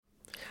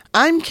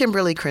I'm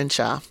Kimberly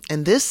Crenshaw,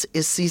 and this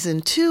is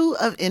Season 2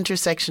 of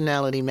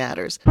Intersectionality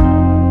Matters,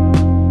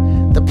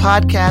 the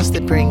podcast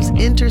that brings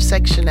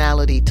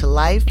intersectionality to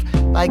life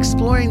by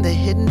exploring the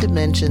hidden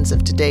dimensions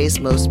of today's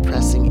most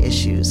pressing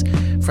issues,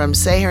 from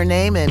Say Her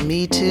Name and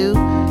Me Too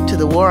to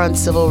the war on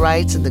civil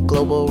rights and the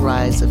global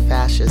rise of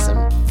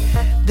fascism.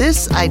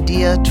 This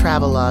idea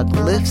travelogue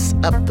lifts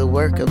up the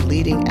work of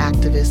leading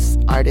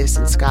activists, artists,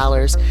 and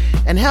scholars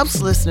and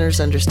helps listeners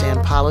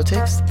understand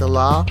politics, the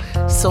law,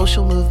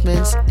 social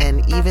movements,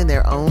 and even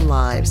their own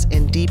lives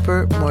in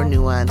deeper, more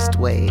nuanced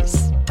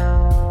ways.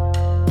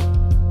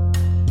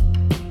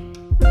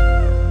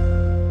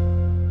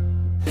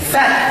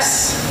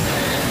 Facts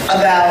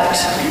about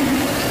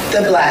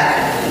the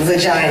Black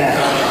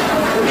vagina.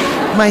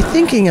 My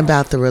thinking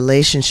about the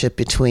relationship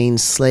between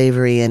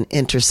slavery and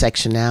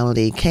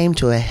intersectionality came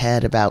to a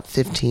head about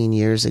 15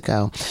 years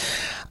ago.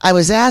 I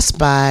was asked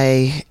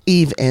by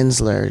Eve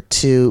Ensler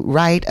to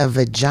write a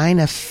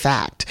vagina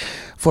fact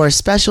for a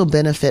special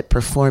benefit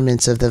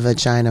performance of the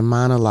Vagina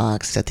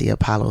Monologues at the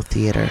Apollo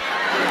Theater.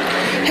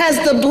 Has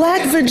the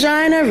Black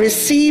vagina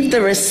received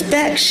the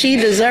respect she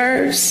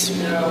deserves?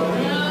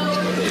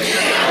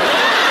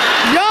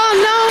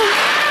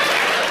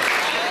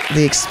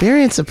 The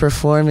experience of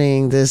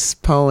performing this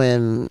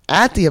poem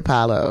at the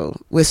Apollo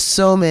with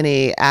so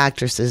many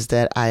actresses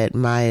that I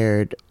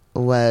admired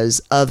was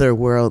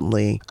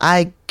otherworldly.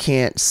 I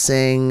can't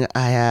sing.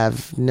 I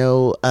have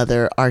no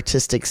other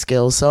artistic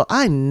skills, so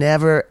I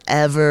never,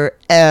 ever,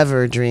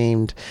 ever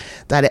dreamed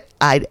that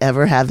I'd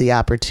ever have the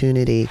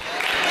opportunity.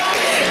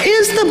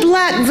 Is the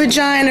Black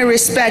vagina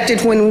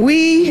respected when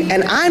we,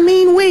 and I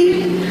mean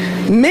we,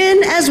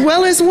 men as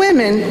well as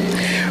women,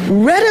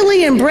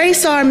 readily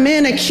embrace our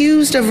men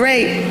accused of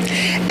rape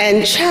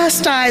and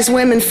chastise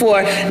women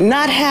for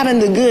not having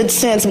the good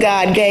sense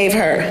God gave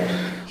her?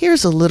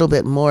 Here's a little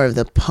bit more of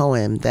the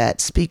poem that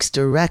speaks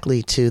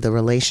directly to the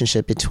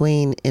relationship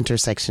between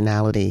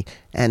intersectionality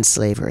and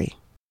slavery.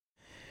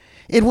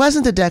 It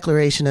wasn't the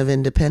Declaration of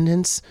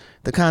Independence,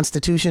 the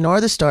Constitution, or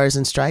the Stars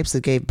and Stripes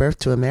that gave birth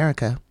to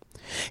America.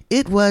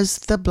 It was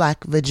the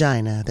Black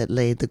vagina that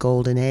laid the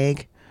golden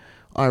egg,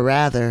 or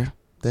rather,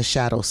 the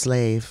chattel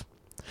slave.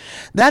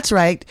 That's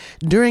right.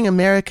 During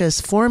America's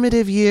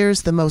formative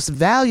years, the most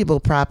valuable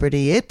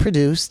property it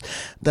produced,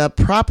 the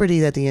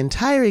property that the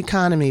entire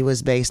economy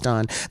was based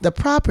on, the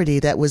property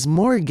that was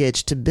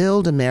mortgaged to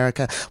build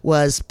America,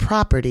 was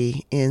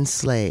property in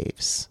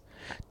slaves.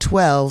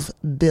 $12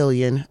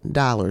 billion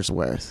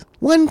worth.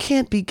 One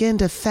can't begin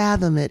to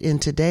fathom it in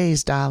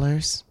today's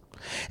dollars.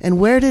 And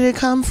where did it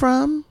come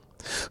from?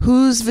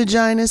 Whose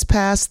vaginas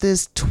passed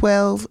this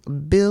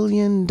 $12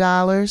 billion?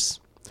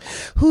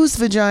 Whose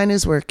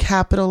vaginas were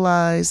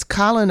capitalized,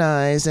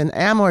 colonized, and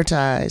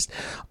amortized,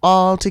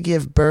 all to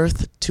give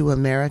birth to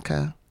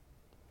America?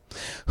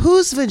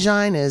 Whose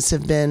vaginas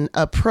have been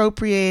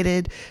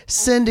appropriated,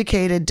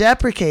 syndicated,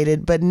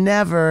 deprecated, but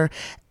never,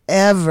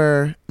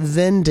 ever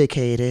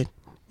vindicated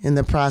in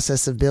the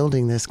process of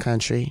building this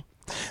country?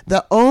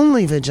 The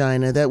only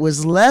vagina that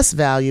was less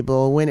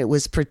valuable when it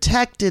was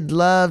protected,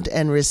 loved,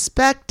 and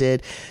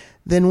respected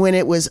than when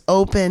it was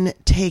open,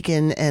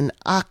 taken, and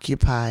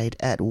occupied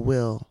at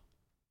will.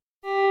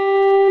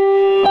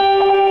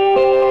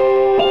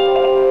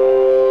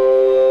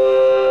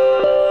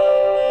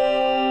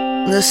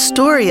 The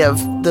story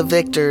of the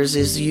victors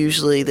is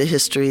usually the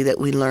history that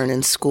we learn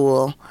in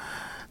school.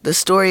 The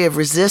story of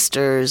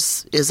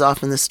resistors is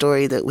often the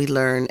story that we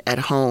learn at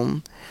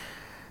home.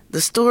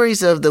 The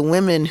stories of the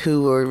women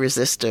who were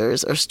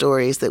resistors are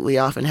stories that we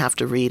often have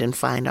to read and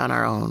find on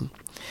our own.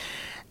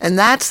 And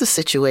that's the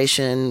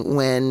situation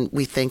when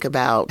we think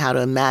about how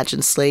to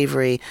imagine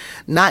slavery,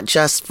 not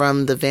just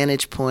from the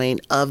vantage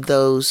point of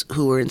those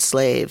who were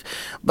enslaved,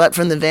 but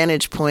from the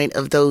vantage point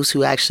of those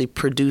who actually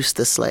produced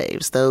the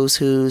slaves, those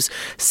whose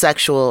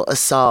sexual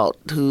assault,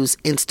 whose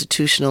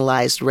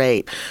institutionalized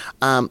rape,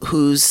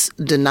 whose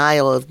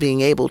denial of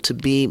being able to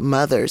be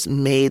mothers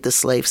made the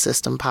slave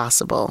system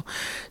possible.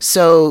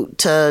 So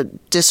to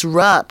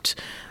disrupt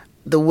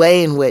the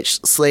way in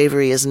which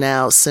slavery is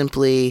now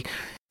simply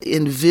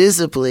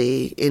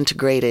invisibly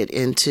integrated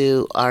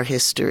into our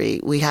history,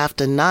 we have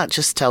to not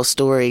just tell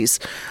stories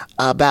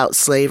about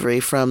slavery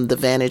from the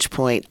vantage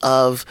point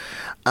of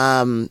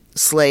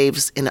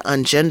slaves in an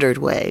ungendered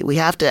way. We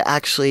have to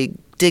actually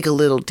dig a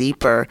little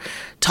deeper,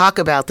 talk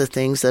about the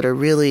things that are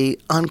really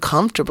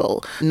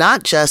uncomfortable,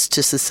 not just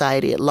to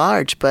society at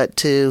large, but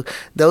to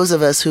those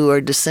of us who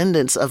are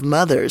descendants of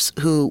mothers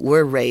who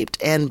were raped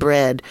and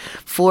bred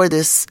for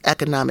this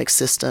economic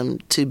system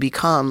to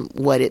become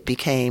what it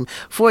became,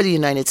 for the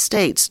United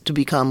States to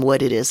become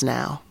what it is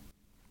now.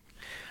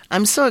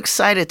 I'm so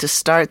excited to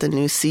start the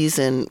new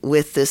season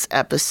with this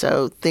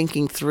episode,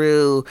 thinking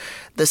through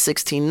the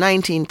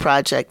 1619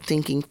 Project,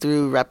 thinking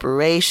through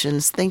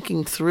reparations,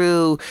 thinking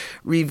through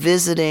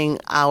revisiting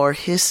our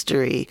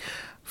history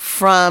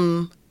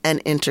from an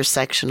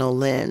intersectional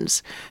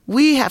lens.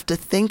 We have to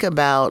think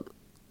about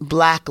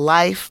Black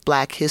life,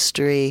 Black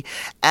history,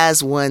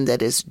 as one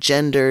that is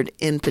gendered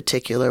in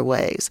particular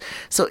ways.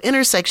 So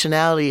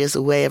intersectionality is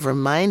a way of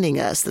reminding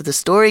us that the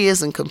story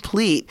isn't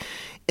complete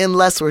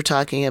unless we're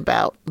talking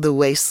about the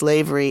way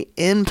slavery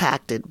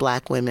impacted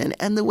Black women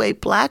and the way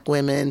Black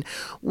women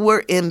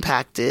were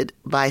impacted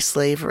by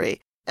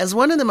slavery. As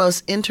one of the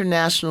most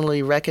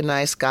internationally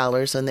recognized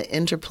scholars on the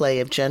interplay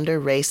of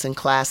gender, race, and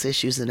class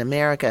issues in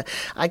America,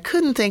 I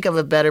couldn't think of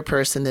a better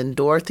person than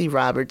Dorothy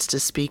Roberts to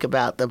speak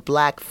about the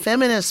Black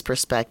feminist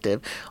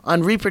perspective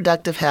on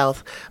reproductive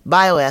health,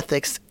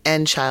 bioethics,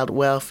 and child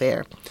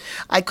welfare.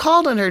 I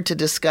called on her to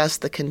discuss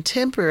the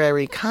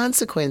contemporary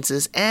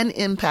consequences and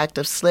impact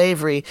of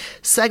slavery,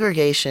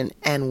 segregation,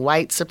 and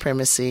white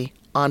supremacy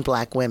on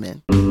Black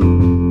women.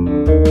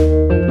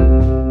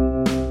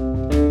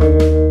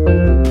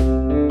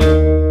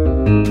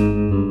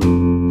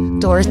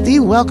 Dorothy,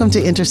 welcome to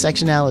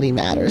Intersectionality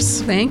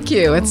Matters. Thank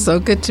you. It's so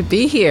good to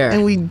be here.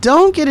 And we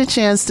don't get a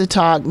chance to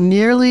talk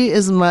nearly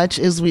as much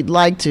as we'd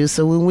like to.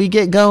 So when we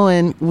get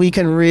going, we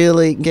can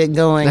really get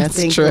going. That's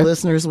I think true. The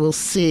listeners will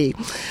see.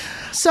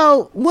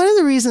 So one of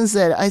the reasons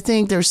that I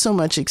think there's so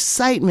much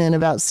excitement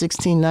about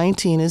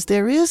 1619 is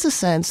there is a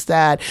sense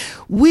that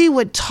we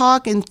would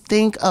talk and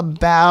think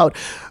about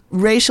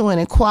racial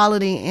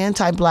inequality,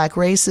 anti-Black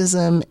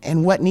racism,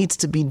 and what needs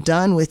to be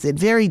done with it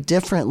very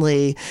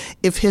differently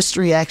if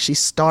history actually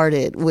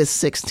started with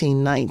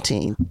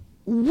 1619.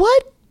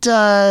 What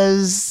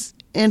does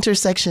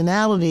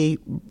intersectionality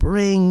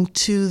bring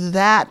to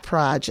that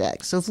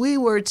project? So if we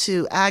were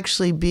to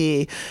actually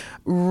be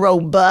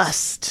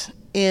robust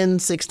in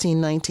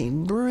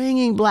 1619,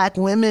 bringing Black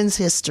women's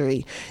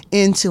history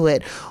into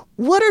it,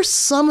 what are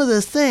some of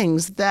the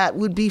things that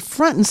would be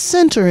front and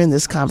center in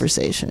this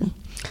conversation?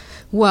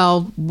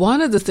 Well, one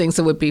of the things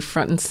that would be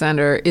front and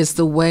center is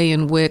the way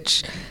in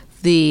which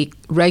the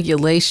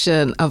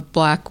regulation of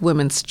Black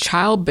women's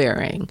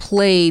childbearing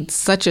played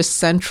such a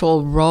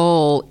central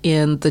role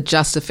in the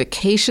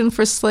justification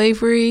for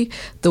slavery,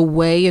 the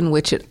way in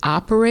which it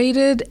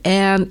operated,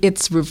 and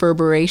its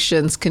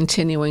reverberations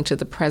continuing to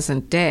the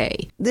present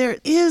day. There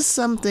is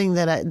something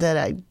that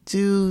I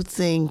do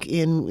think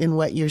in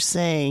what you're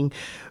saying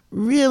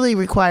really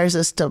requires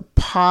us to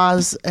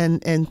pause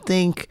and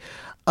think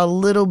a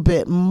little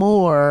bit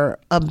more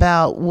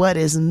about what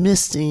is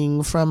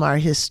missing from our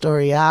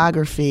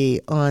historiography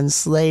on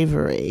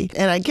slavery.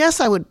 And I guess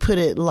I would put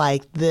it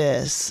like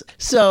this.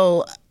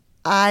 So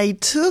I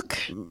took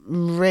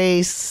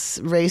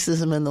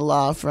racism in the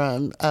law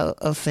from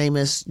a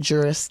famous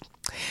jurist,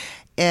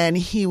 and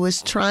he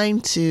was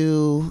trying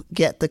to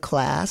get the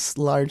class,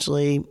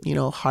 largely,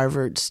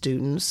 Harvard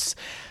students,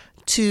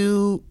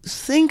 to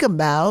think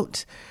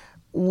about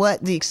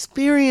what the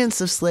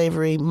experience of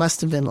slavery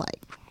must have been like.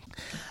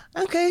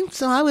 Okay,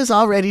 so I was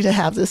all ready to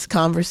have this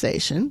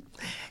conversation,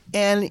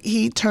 and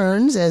he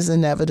turns, as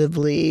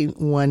inevitably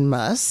one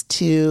must,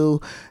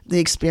 to the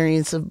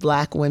experience of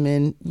Black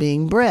women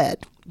being bred.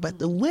 But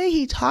the way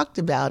he talked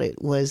about it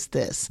was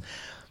this.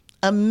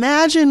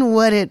 Imagine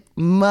what it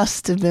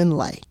must have been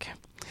like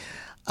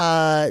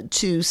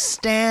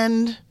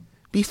to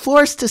be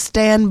forced to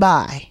stand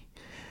by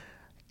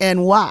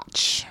and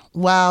watch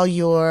while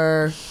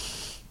your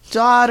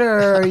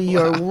daughter,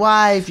 your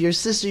wife, your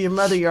sister, your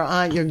mother, your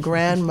aunt, your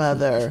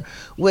grandmother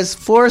was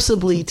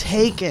forcibly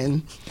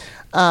taken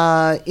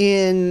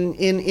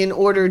in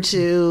order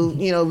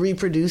to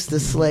reproduce the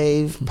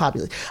slave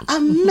population.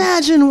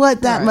 Imagine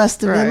what that must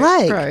have been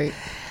like. Right.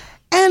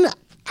 And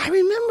I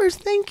remember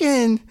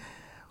thinking,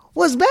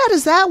 well, as bad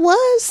as that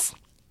was,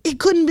 it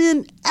couldn't have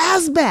been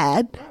as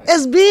bad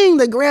as being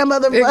the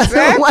grandmother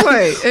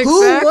wife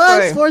who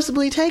was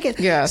forcibly taken.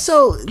 Yes.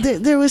 So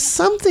there was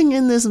something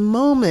in this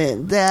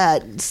moment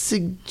that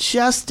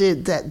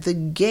suggested that the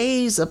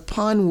gaze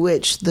upon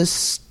which the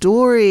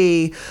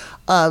story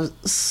of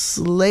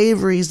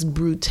slavery's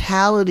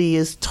brutality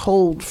is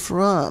told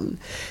from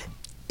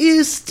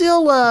is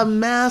still a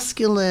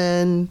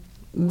masculine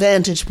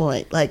vantage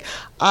point. Like,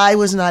 I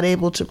was not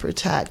able to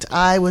protect.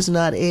 I was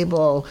not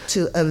able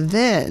to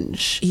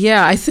avenge.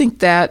 Yeah, I think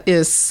that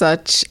is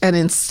such an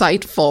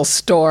insightful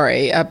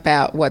story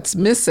about what's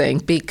missing,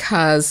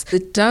 because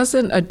it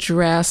doesn't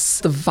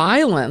address the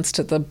violence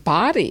to the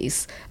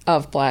bodies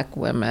of Black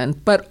women,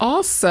 but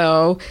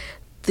also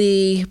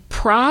the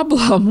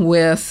problem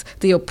with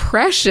the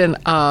oppression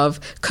of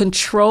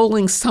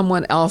controlling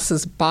someone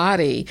else's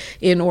body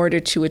in order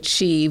to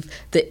achieve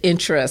the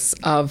interests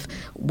of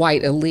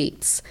white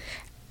elites.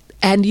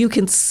 And you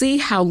can see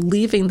how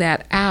leaving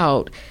that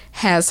out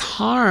has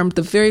harmed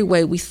the very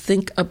way we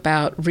think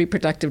about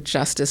reproductive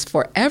justice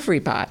for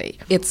everybody.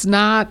 It's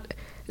not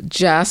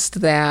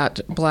just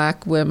that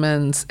Black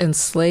women's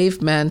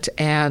enslavement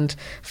and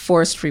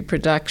forced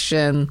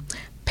reproduction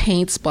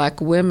paints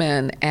black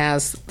women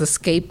as the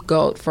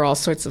scapegoat for all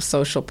sorts of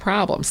social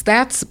problems.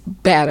 That's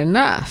bad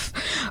enough.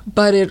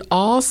 But it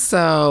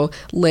also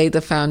laid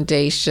the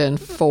foundation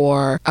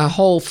for a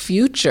whole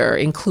future,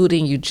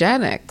 including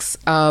eugenics,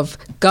 of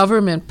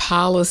government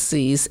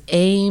policies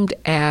aimed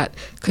at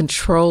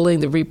controlling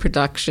the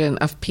reproduction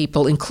of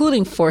people,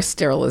 including forced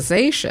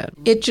sterilization.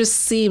 It just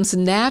seems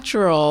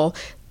natural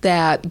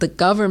that the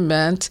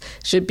government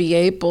should be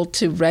able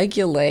to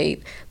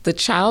regulate the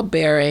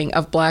childbearing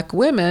of black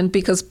women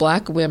because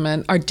black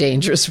women are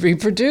dangerous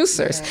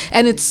reproducers. Yeah.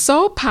 And it's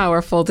so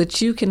powerful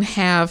that you can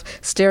have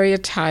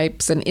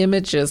stereotypes and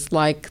images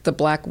like the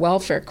black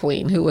welfare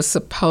queen who was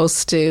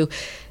supposed to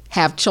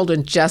have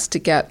children just to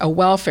get a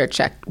welfare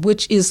check,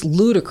 which is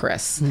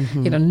ludicrous.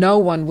 Mm-hmm. No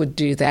one would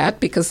do that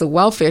because the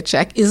welfare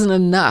check isn't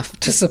enough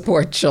to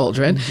support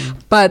children. Mm-hmm.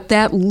 But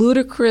that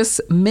ludicrous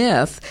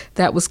myth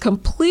that was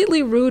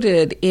completely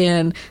rooted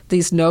in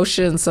these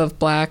notions of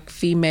black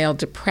female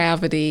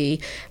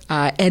depravity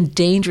and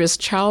dangerous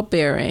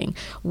childbearing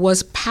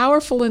was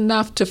powerful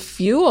enough to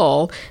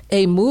fuel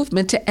a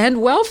movement to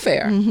end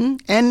welfare. Mm-hmm.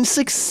 And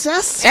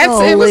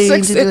successfully.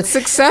 It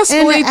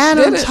successfully and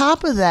did on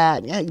top of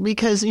that,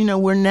 because,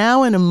 we're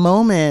now in a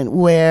moment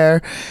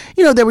where,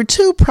 there were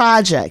two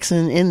projects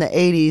in the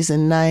 80s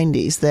and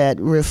 90s that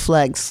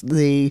reflects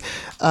the,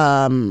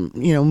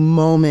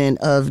 moment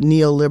of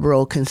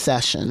neoliberal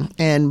concession.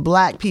 And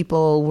black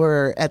people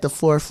were at the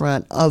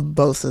forefront of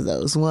both of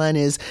those. One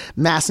is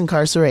mass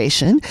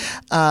incarceration,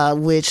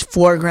 which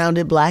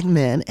foregrounded black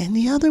men, and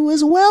the other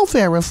was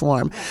welfare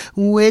reform,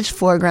 which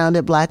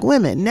foregrounded black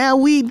women. Now,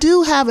 we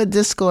do have a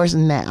discourse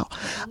now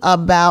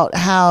about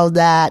how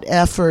that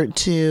effort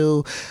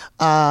to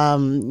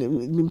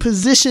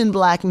position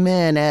black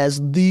men as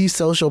the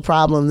social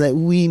problem that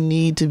we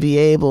need to be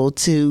able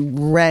to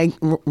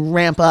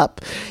ramp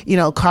up,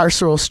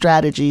 carceral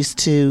strategies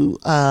to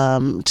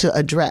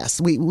address.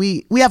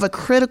 We have a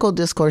critical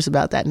discourse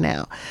about that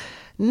now.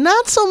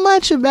 Not so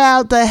much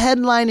about the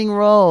headlining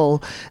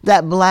role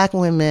that black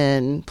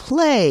women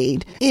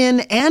played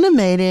in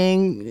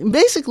animating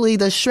basically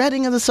the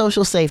shredding of the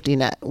social safety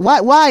net.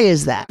 Why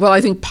is that? Well,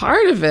 I think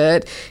part of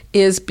it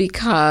is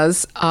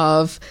because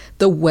of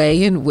the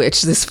way in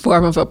which this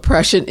form of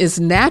oppression is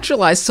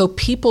naturalized, so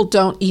people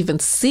don't even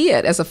see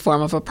it as a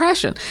form of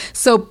oppression.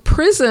 So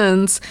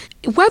prisons,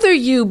 whether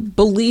you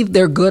believe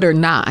they're good or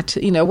not,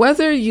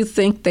 whether you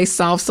think they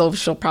solve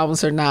social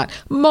problems or not,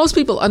 most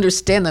people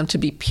understand them to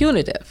be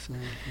punitive.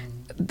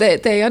 Mm-hmm.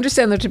 They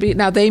understand them to be,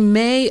 now they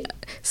may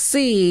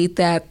see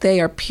that they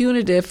are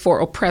punitive for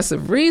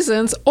oppressive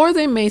reasons, or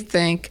they may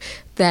think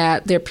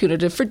that they're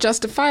punitive for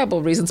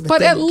justifiable reasons.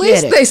 But at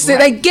least they say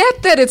they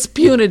get that it's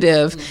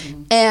punitive,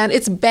 mm-hmm. and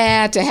it's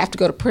bad to have to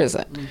go to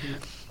prison.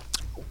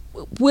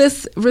 Mm-hmm.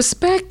 With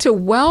respect to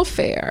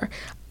welfare,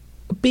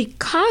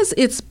 because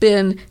it's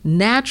been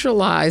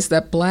naturalized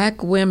that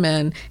black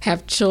women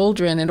have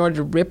children in order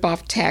to rip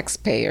off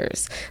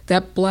taxpayers,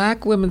 that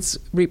black women's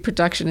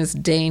reproduction is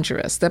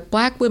dangerous, that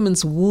black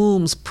women's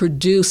wombs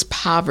produce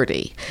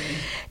poverty,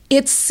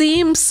 it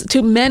seems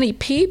to many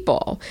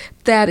people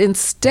that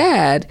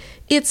instead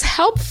it's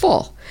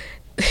helpful.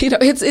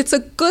 It's a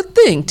good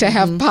thing to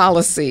have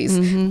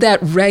policies that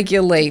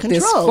regulate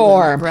this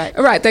form.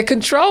 Right, that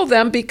control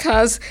them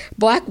because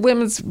black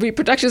women's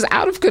reproduction is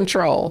out of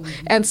control.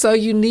 And so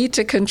you need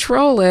to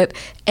control it,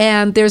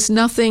 and there's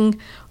nothing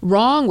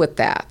wrong with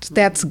that.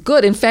 That's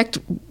good. In fact,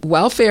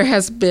 welfare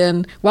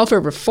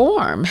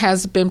reform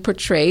has been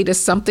portrayed as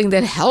something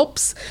that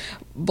helps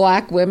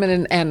black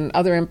women and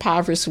other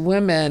impoverished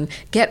women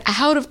get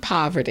out of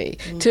poverty,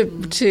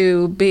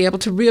 to be able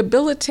to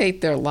rehabilitate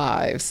their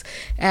lives.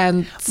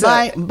 And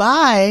so,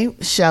 by,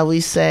 shall we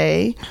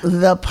say,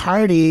 the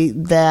party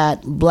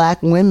that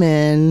black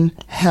women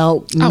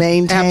help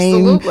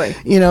maintain,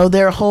 absolutely.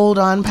 Their hold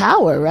on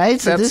power,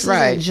 right? So that's this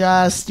right. isn't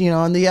just,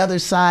 on the other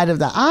side of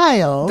the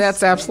aisle.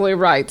 That's absolutely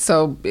right.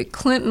 So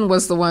Clinton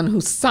was the one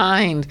who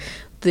signed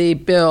the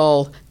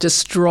bill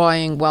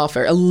destroying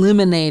welfare,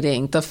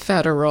 eliminating the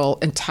federal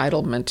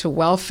entitlement to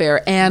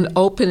welfare, and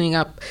opening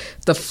up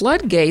the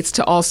floodgates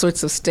to all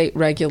sorts of state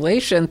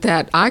regulation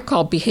that I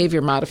call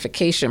behavior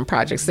modification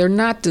projects. They're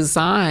not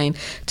designed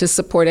to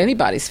support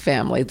anybody's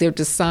family. They're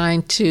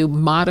designed to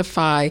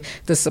modify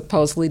the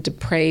supposedly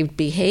depraved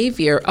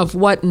behavior of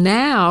what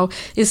now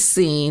is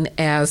seen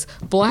as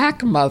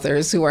black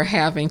mothers who are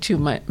having too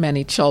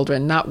many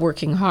children, not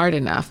working hard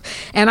enough.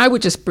 And I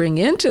would just bring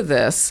into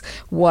this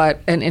what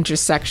an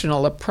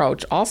intersectional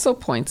approach also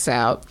points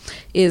out,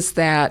 is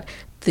that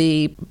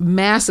the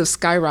massive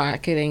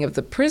skyrocketing of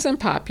the prison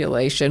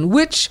population,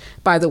 which,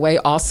 by the way,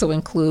 also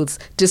includes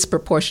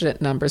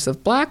disproportionate numbers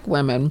of black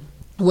women,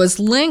 was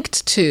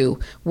linked to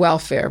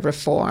welfare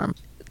reform.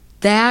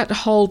 That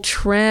whole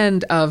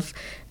trend of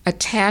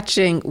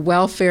attaching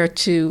welfare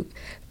to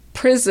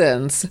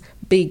prisons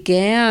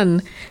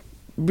began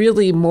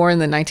really more in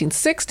the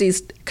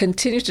 1960s,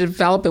 continued to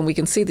develop, and we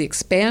can see the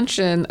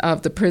expansion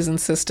of the prison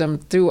system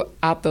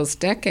throughout those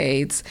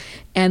decades,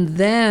 and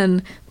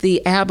then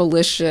the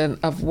abolition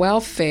of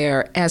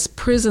welfare as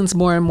prisons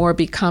more and more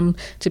become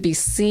to be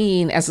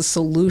seen as a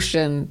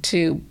solution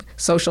to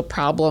social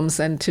problems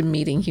and to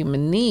meeting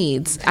human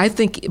needs. I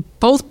think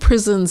both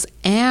prisons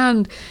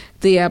and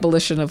the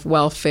abolition of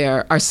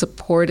welfare are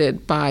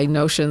supported by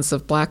notions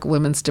of Black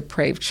women's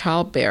depraved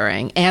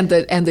childbearing and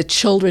the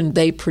children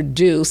they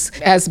produce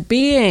as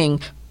being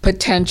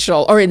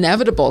potential or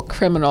inevitable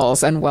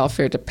criminals and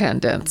welfare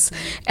dependents.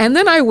 And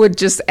then I would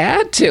just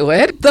add to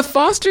it the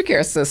foster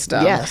care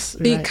system. Yes,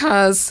 right.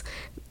 Because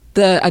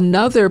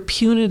another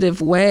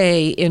punitive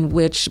way in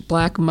which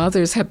Black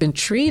mothers have been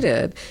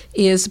treated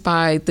is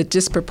by the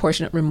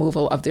disproportionate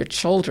removal of their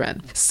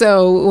children.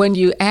 So when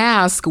you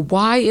ask,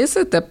 why is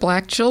it that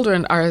Black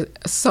children are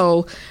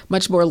so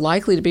much more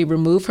likely to be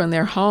removed from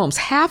their homes?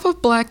 Half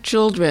of Black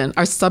children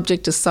are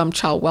subject to some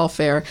child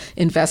welfare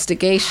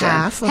investigation.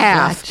 Half of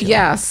Black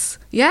children?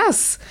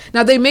 Yes.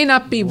 Now, they may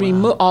not be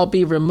all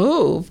be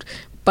removed,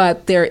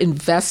 but they're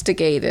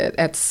investigated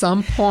at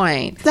some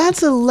point.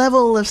 That's a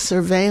level of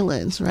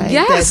surveillance, right?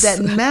 Yes. That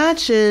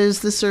matches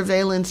the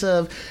surveillance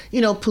of,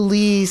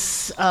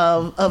 police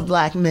of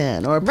Black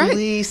men or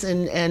police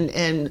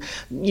and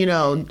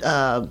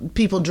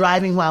people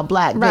driving while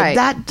Black. Right. But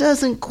that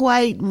doesn't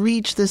quite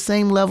reach the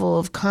same level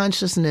of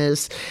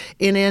consciousness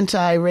in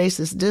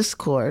anti-racist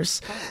discourse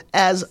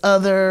as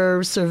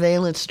other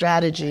surveillance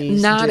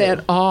strategies Not do.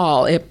 at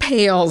all. It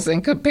pales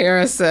in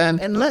comparison.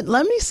 And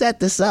let me set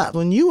this up.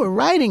 When you were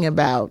writing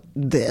about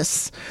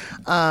this,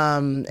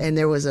 and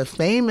there was a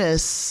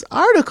famous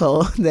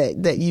article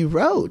that you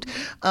wrote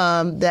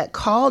that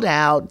called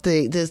out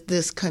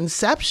this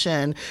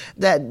conception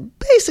that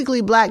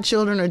basically Black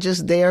children are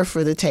just there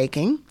for the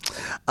taking,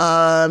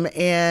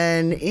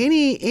 and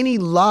any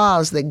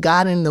laws that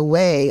got in the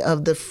way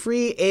of the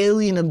free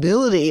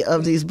alienability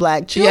of these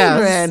Black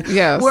children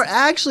were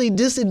actually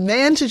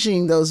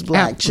disadvantaging those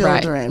Black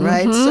children,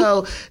 right? Mm-hmm.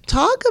 So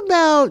talk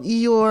about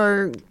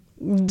your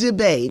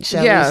debate,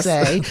 shall we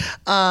say,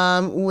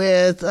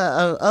 with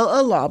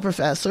a law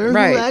professor who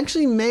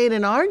actually made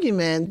an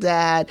argument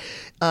that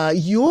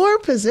your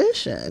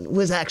position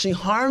was actually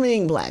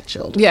harming Black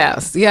children.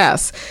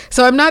 Yes.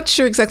 So I'm not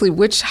sure exactly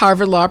which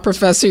Harvard law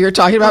professor you're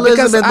talking about.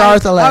 Elizabeth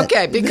Bartholet.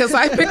 Okay, because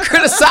I've been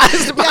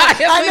criticized by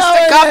at least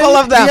a couple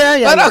of them.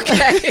 But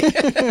okay.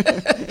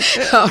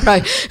 All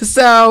right.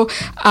 So,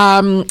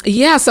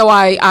 so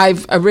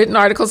I've written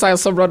articles. I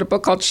also wrote a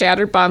book called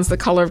Shattered Bonds, The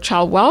Color of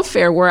Child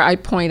Welfare, where I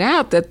point out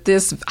that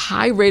this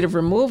high rate of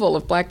removal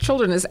of Black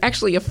children is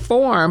actually a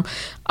form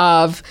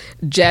of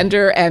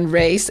gender and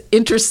race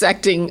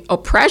intersecting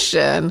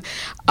oppression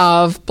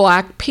of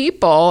Black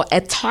people,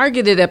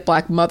 targeted at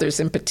Black mothers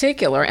in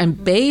particular,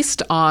 and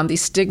based on the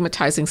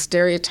stigmatizing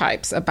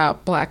stereotypes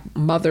about Black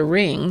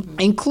mothering,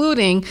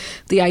 including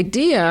the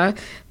idea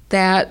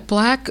that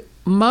Black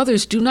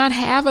mothers do not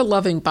have a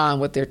loving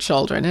bond with their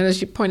children. And as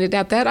you pointed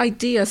out, that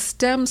idea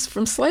stems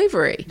from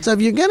slavery. So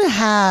if you're going to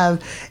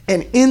have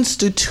an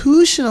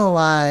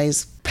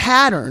institutionalized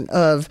pattern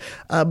of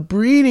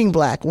breeding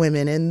Black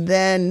women and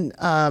then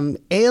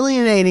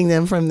alienating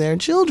them from their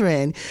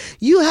children,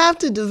 you have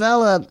to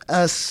develop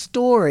a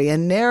story, a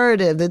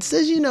narrative that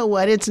says, you know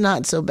what, it's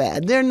not so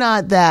bad. They're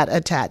not that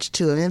attached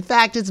to them. In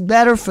fact, it's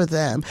better for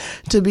them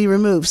to be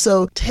removed.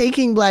 So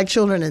taking Black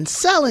children and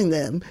selling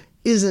them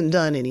isn't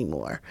done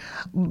anymore.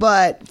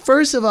 But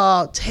first of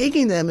all,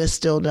 taking them is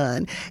still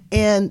done.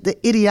 And the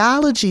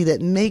ideology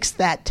that makes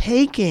that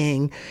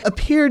taking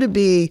appear to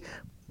be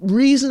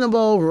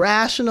reasonable,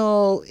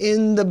 rational,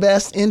 in the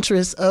best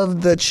interests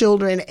of the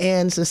children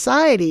and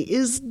society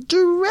is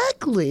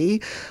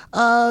directly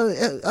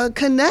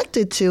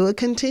connected to a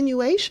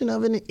continuation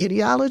of an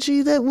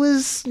ideology that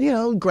was,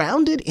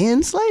 grounded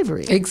in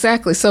slavery.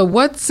 Exactly. So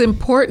what's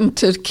important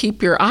to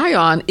keep your eye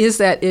on is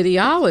that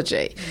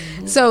ideology.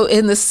 Mm-hmm. So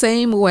in the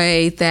same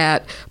way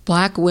that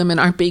Black women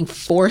aren't being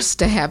forced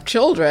to have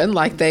children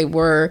like they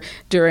were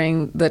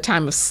during the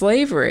time of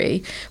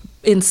slavery,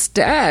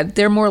 instead,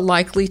 they're more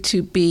likely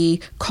to be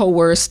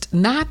coerced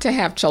not to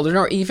have children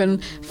or even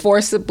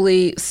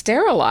forcibly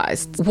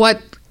sterilized.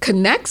 What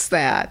connects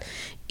that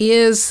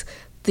is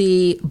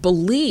the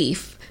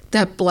belief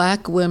that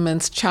Black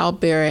women's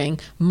childbearing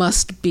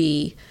must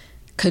be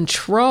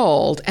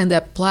controlled and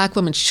that Black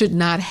women should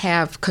not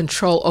have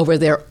control over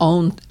their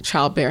own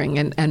childbearing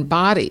and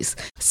bodies.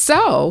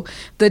 So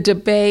the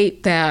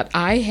debate that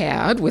I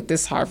had with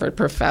this Harvard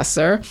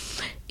professor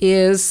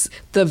is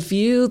the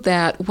view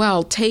that,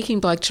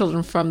 taking Black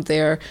children from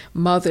their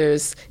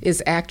mothers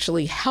is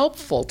actually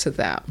helpful to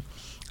them.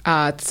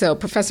 So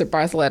Professor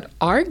Bartholet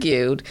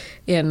argued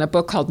in a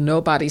book called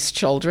Nobody's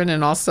Children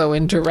and also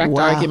in direct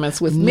arguments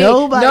with me.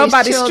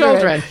 Nobody's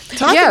Children.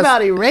 Talk Yes.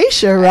 about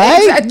erasure,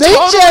 right? They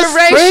Total just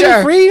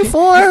erasure. free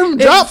form,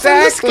 drop from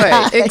the Exactly,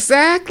 sky.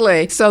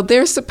 exactly. So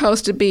they're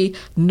supposed to be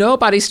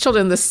nobody's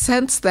children in the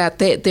sense that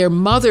their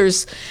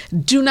mothers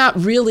do not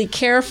really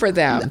care for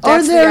them.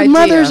 That's Or their the idea.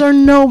 mothers are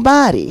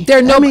nobody.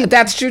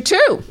 That's true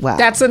too. Wow.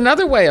 That's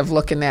another way of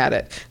looking at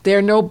it.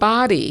 They're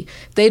nobody.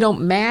 They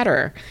don't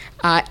matter.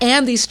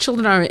 And these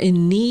children are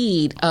in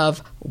need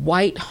of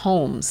white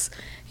homes.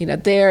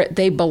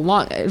 They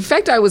belong. In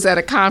fact, I was at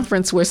a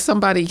conference where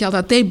somebody yelled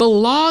out, "They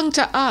belong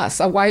to us."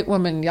 A white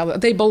woman yelled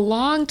out, "They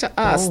belong to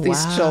us,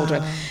 these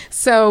children."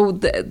 So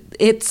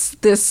it's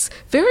this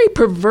very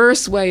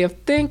perverse way of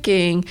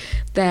thinking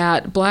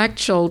that black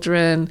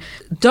children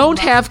don't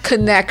have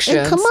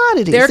connections. And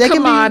commodities. They're They can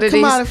be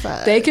commodities.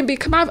 commodified. They can be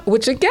commodified,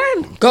 which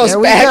again goes There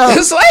we back go.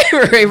 to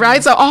slavery,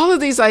 right? So all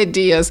of these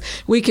ideas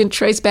we can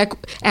trace back,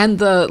 and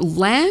the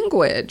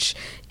language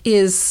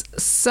is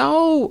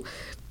so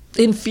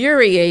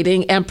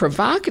infuriating and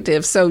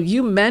provocative. So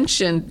you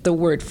mentioned the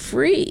word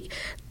free.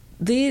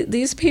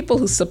 These people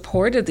who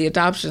supported the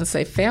Adoption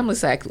Safe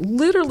Families Act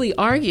literally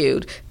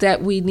argued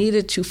that we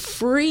needed to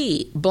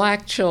free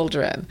black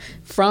children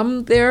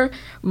from their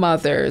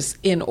mothers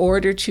in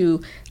order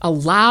to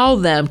allow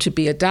them to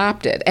be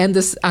adopted. And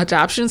this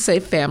Adoption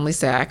Safe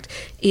Families Act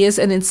is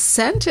an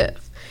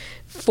incentive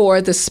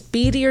for the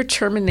speedier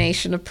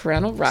termination of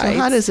parental rights. So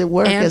how does it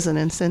work And as an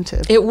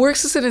incentive? it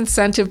works as an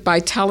incentive by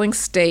telling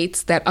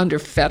states that under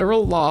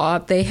federal law,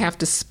 they have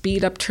to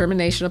speed up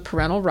termination of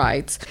parental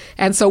rights.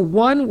 And so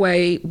one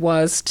way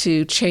was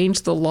to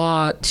change the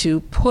law to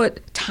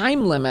put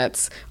time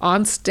limits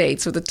on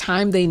states for the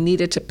time they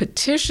needed to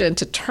petition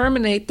to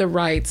terminate the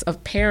rights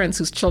of parents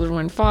whose children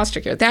were in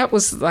foster care. That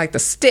was like the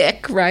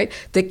stick, right?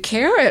 The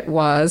carrot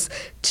was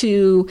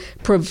to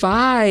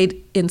provide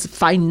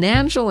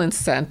financial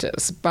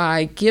incentives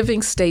by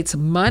giving states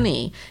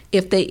money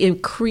if they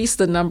increase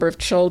the number of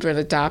children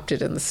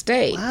adopted in the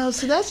state. Wow,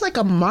 so that's like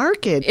a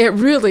market. It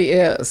really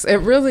is. It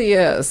really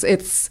is.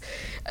 It's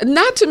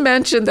not to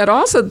mention that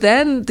also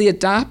then the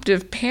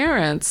adoptive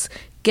parents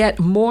get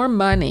more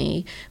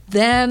money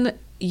than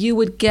you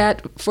would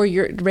get for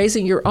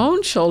raising your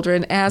own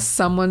children as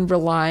someone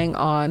relying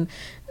on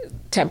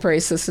temporary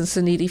assistance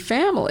to needy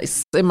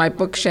families. In my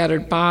book,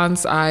 Shattered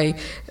Bonds, I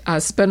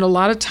spend a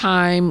lot of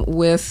time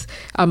with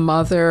a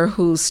mother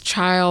whose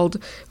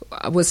child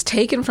was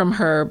taken from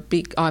her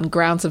on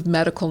grounds of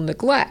medical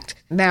neglect.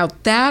 Now,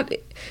 that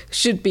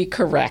should be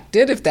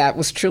corrected if that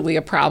was truly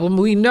a problem.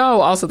 We know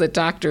also that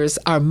doctors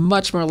are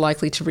much more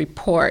likely to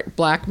report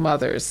black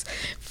mothers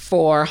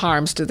for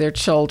harms to their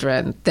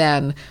children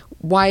than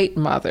white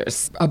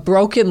mothers. A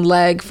broken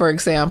leg, for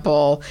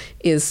example,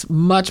 is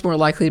much more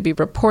likely to be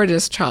reported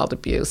as child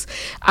abuse.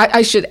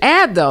 I should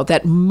add, though,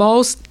 that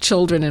most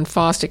children in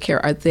foster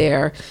care are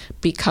there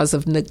because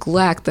of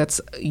neglect that's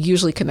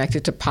usually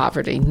connected to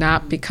poverty,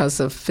 not because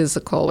of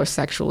physical or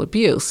sexual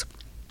abuse.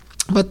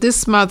 But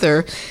this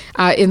mother,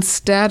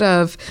 instead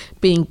of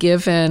being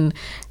given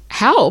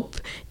help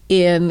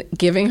in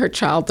giving her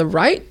child the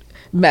right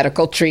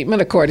medical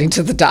treatment according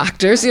to the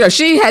doctors.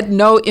 She had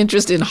no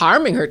interest in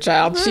harming her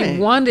child. Right. She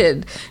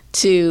wanted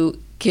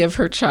to give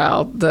her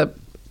child the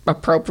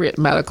appropriate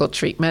medical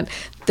treatment.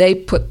 They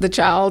put the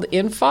child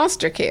in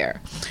foster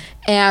care.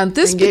 And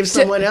this gave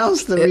someone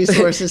else the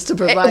resources to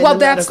provide. Well, the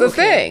that's the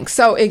medical care. thing.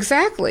 So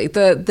exactly,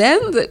 then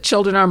the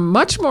children are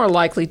much more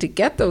likely to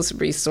get those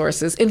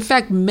resources. In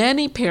fact,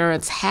 many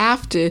parents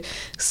have to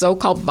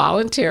so-called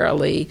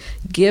voluntarily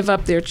give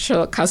up their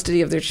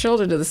custody of their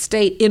children to the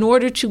state in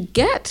order to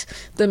get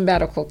the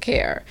medical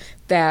care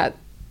that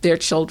their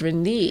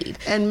children need.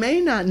 And may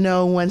not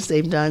know once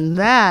they've done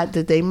that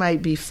they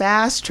might be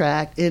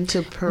fast-tracked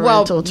into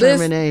parental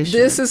termination.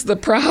 This is the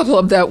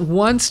problem, that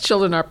once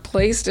children are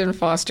placed in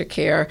foster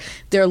care,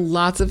 there are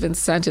lots of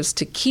incentives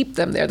to keep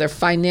them there. There are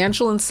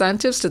financial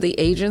incentives to the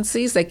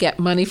agencies that get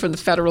money from the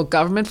federal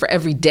government for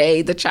every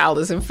day the child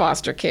is in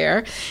foster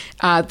care.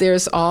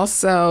 There's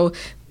also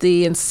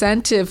the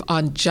incentive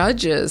on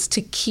judges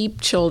to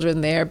keep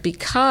children there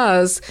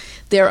because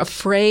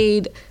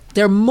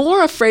they're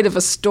more afraid of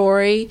a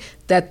story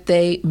that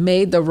they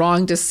made the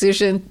wrong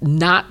decision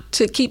not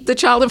to keep the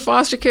child in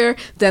foster care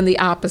than the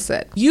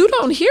opposite. You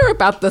don't hear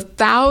about the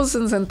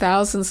thousands and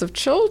thousands of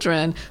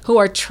children who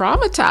are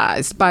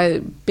traumatized by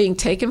being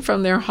taken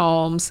from their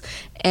homes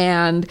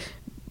and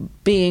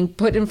being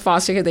put in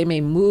foster care. They may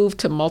move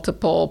to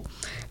multiple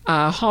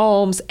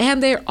homes,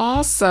 and they're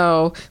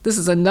also, this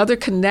is another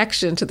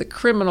connection to the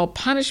criminal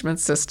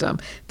punishment system,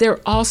 they're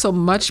also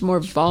much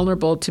more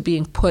vulnerable to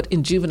being put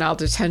in juvenile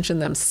detention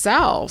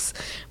themselves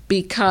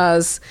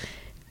because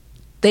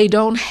they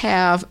don't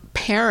have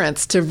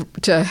parents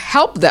to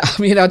help them,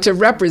 to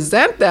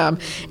represent them.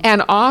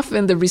 And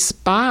often the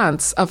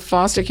response of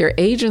foster care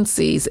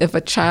agencies, if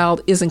a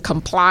child isn't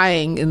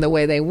complying in the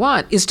way they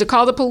want, is to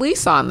call the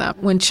police on them.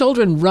 When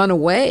children run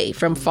away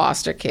from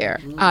foster care,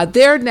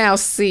 they're now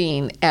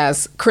seen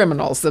as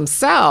criminals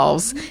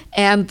themselves.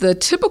 And the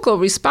typical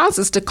response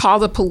is to call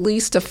the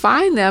police to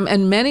find them.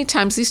 And many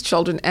times these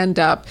children end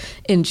up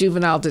in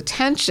juvenile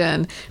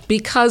detention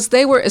because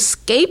they were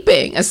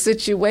escaping a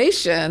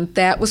situation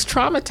that was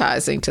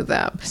traumatizing to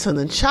them. So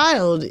the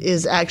child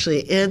is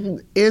actually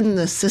in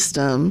the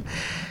system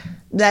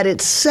that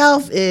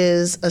itself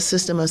is a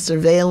system of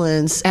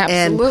surveillance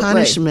and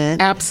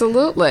punishment.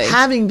 Absolutely.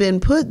 Having been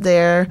put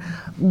there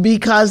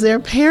because their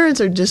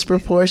parents are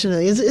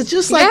disproportionately. It's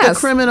just like the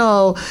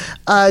criminal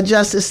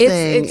justice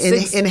thing.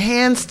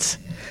 Enhanced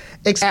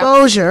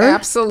exposure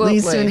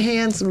leads to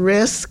enhanced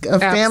risk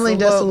of family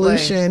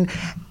dissolution,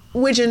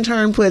 which in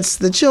turn puts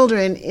the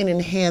children in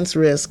enhanced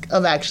risk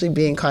of actually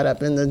being caught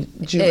up in the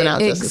juvenile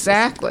justice system.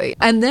 Exactly.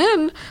 And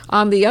then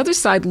on the other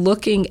side,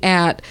 looking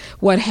at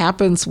what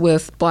happens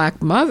with Black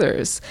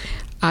mothers,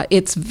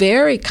 it's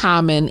very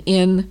common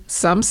in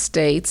some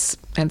states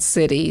and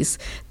cities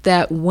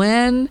that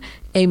when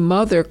a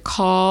mother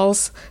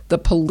calls the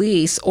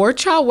police or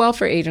child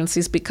welfare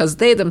agencies because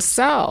they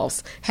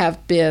themselves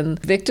have been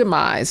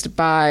victimized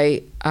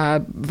by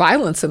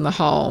violence in the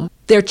home,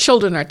 their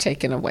children are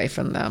taken away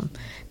from them.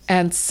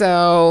 And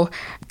so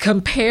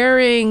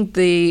comparing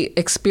the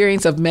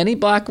experience of many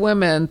Black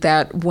women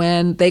that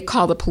when they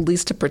call the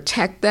police to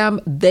protect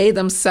them, they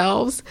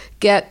themselves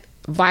get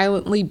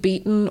violently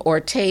beaten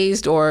or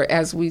tased or,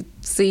 as we've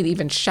seen,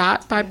 even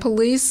shot by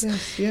police.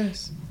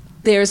 Yes.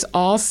 There's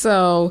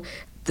also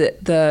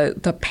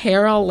the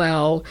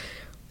parallel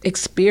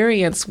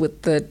experience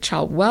with the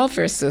child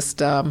welfare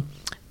system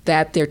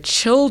that their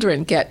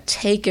children get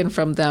taken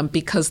from them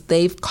because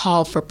they've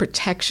called for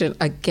protection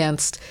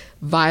against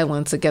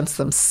violence against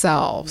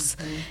themselves.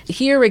 Mm-hmm.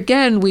 Here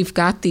again, we've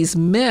got these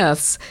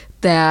myths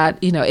that,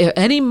 if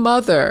any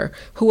mother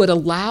who would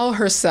allow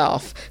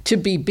herself to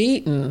be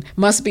beaten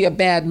must be a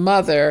bad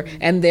mother,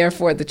 and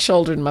therefore the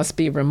children must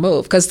be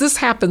removed. Because this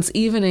happens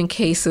even in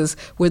cases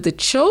where the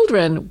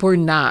children were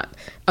not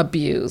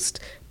abused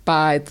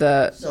by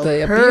the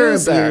abuser.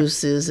 Her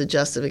abuse is a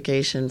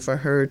justification for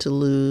her to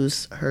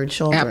lose her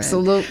children.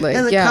 Absolutely.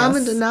 And the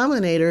common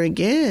denominator,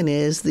 again,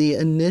 is the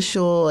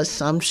initial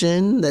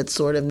assumption that's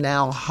sort of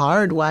now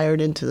hardwired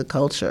into the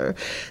culture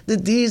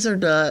that these are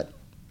not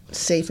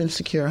safe and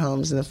secure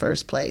homes in the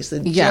first place.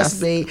 That just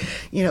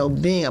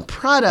being a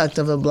product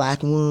of a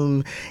Black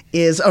womb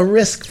is a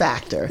risk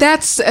factor.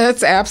 That's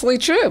absolutely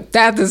true.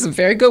 That is a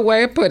very good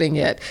way of putting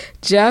it.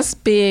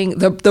 Just being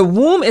the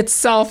womb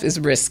itself is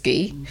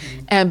risky,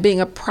 and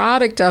being a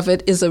product of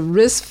it is a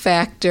risk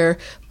factor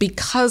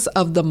because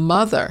of the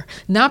mother,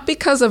 not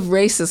because of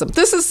racism.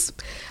 This is,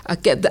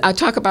 again, I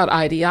talk about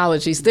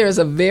ideologies. There is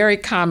a very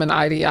common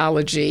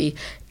ideology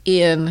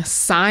in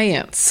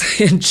science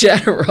in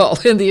general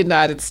in the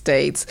United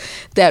States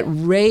that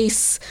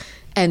race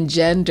and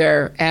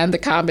gender and the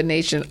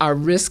combination are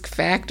risk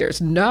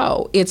factors.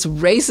 No, it's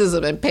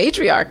racism and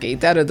patriarchy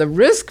that are the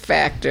risk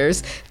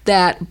factors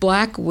that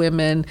Black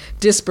women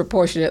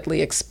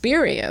disproportionately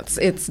experience.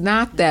 It's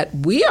not that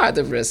we are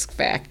the risk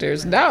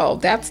factors. No,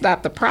 that's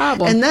not the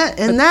problem. And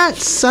that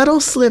subtle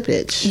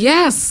slippage,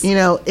 yes,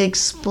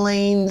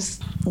 explains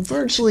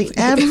virtually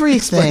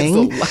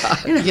everything.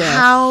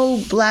 How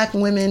Black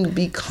women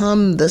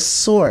become the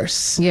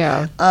source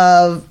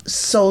of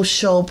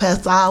social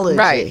pathology.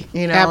 Right.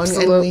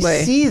 Absolutely. And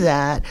we see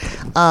that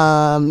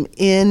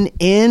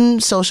in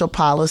social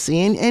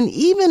policy and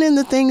even in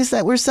the things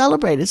that we're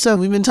celebrated. So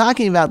we've been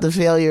talking about the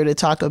failure to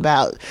talk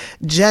about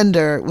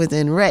gender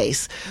within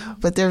race,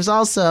 but there's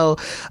also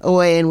a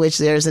way in which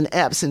there's an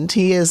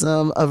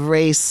absenteeism of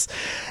race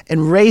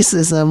and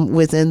racism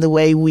within the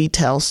way we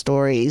tell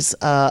stories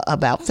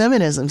about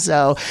feminism.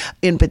 So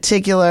in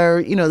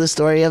particular, the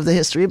story of the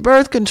history of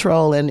birth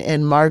control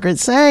and Margaret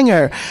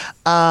Sanger,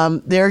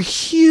 there are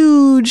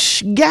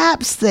huge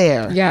gaps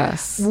there.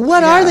 Yes.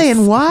 What are they,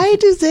 and why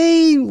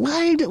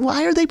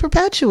are they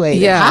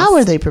perpetuated? Yes. How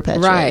are they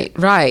perpetuated?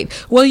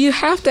 Right. Well, you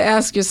have to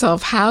ask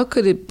yourself, how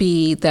could it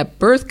be that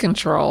birth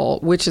control,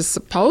 which is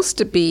supposed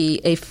to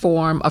be a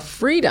form of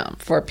freedom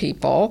for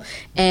people,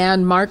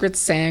 and Margaret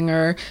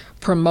Sanger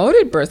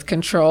promoted birth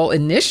control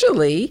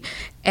initially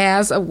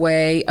as a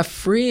way of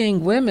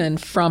freeing women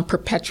from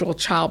perpetual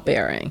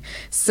childbearing.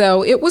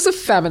 So it was a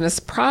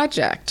feminist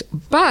project,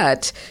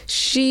 but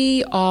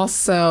she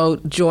also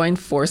joined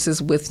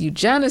forces with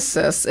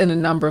eugenicists in a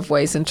number of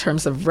ways in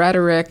terms of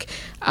rhetoric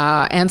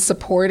and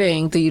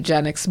supporting the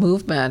eugenics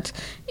movement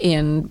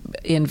in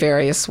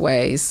various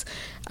ways.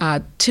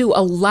 To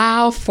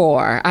allow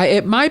for,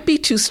 it might be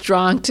too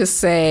strong to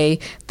say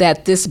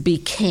that this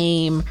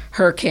became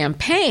her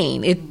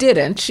campaign. It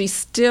didn't. She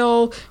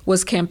still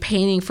was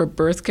campaigning for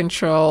birth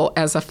control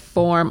as a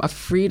form of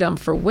freedom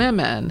for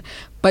women,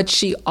 but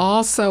she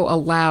also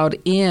allowed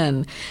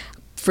in,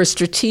 for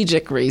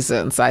strategic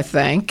reasons, I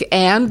think,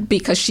 and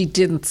because she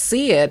didn't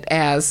see it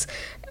as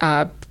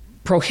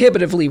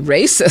prohibitively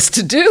racist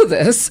to do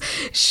this,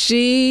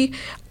 she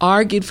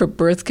argued for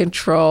birth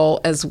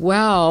control as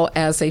well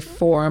as a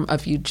form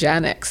of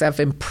eugenics, of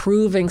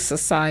improving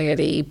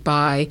society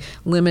by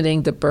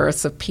limiting the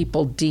births of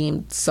people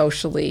deemed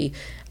socially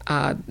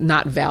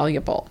not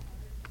valuable.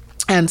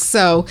 And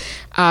so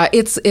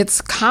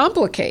it's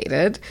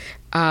complicated.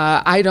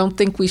 I don't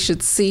think we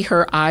should see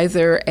her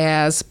either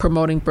as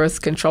promoting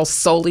birth control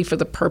solely for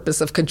the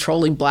purpose of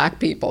controlling Black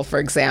people, for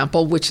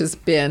example, which has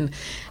been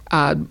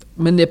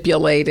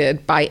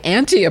manipulated by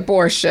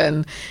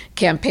anti-abortion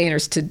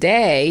campaigners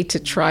today to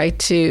try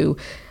to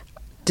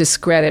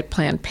discredit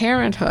Planned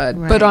Parenthood.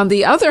 Right. But on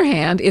the other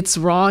hand, it's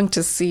wrong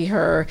to see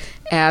her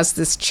as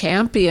this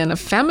champion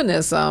of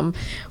feminism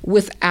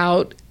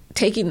without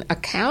taking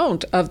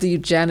account of the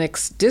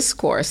eugenics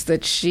discourse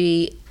that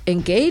she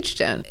engaged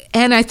in.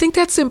 And I think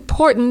that's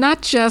important,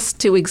 not just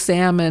to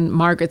examine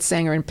Margaret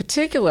Sanger in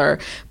particular,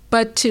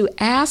 but to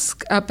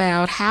ask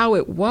about how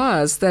it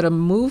was that a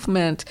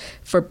movement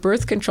for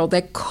birth control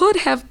that could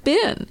have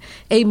been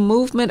a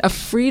movement of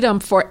freedom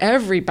for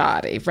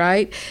everybody,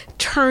 right,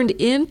 turned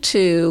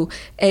into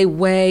a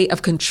way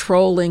of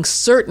controlling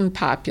certain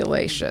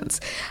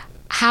populations.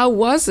 How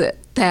was it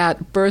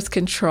that birth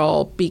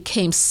control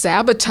became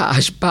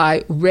sabotaged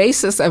by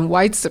racists and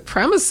white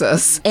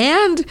supremacists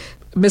and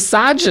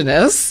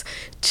misogynists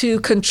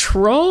to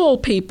control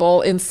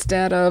people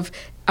instead of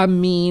a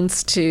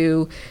means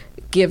to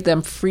give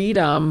them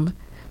freedom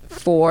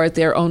for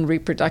their own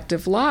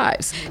reproductive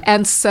lives?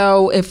 And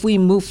so if we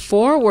move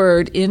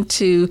forward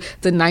into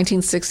the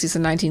 1960s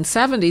and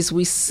 1970s,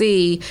 we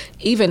see,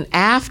 even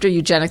after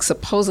eugenics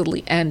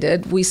supposedly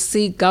ended, we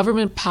see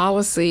government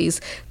policies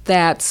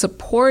that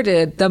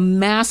supported the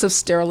massive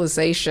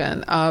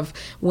sterilization of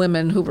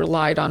women who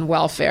relied on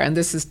welfare. And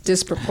this is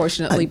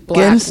disproportionately Black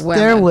against women.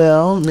 Their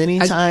will, many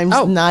times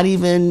not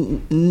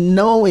even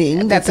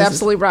knowing. That's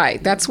absolutely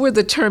right. That's where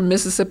the term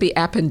Mississippi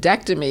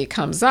appendectomy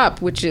comes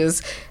up, which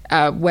is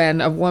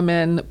when a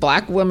woman,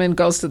 Black woman,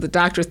 goes to the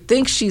doctor,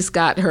 thinks she's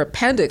got her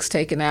appendix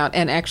taken out,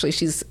 and actually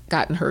she's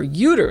gotten her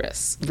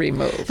uterus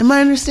removed. And my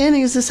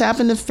understanding is this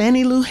happened to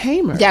Fannie Lou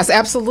Hamer. Yes,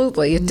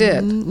 absolutely, it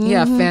did. Mm-hmm.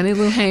 Yeah, Fannie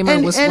Lou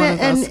Hamer was one of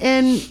those.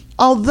 And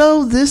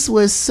although this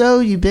was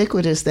so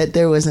ubiquitous that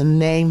there was a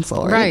name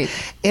for it, right,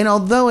 and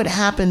although it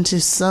happened to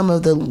some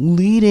of the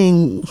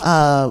leading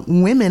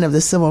women of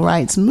the civil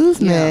rights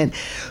movement,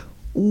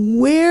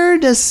 where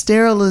does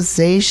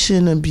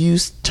sterilization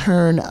abuse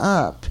turn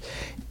up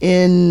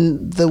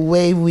in the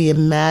way we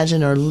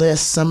imagine or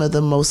list some of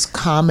the most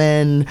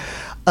common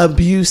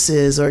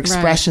abuses or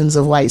expressions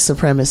of white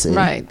supremacy?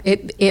 Right.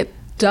 It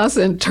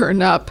doesn't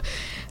turn up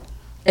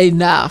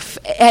enough.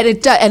 And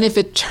if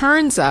it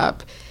turns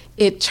up,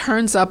 it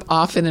turns up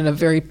often in a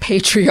very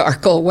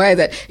patriarchal way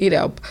that,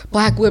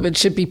 Black women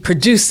should be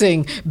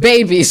producing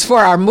babies for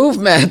our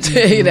movement,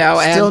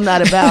 Mm-hmm. Still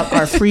not about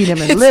our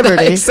freedom and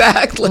liberty.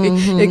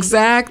 Exactly,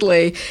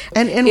 exactly.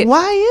 And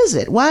why is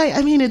it? Why?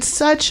 It's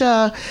such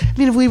a,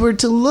 if we were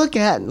to look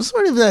at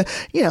sort of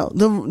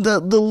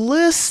the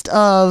list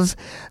of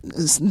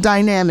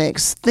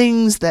dynamics,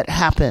 things that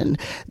happen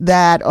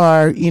that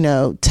are,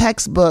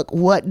 textbook,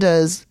 what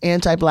does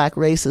anti-Black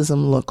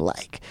racism look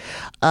like?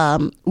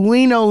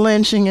 We know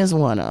lynching is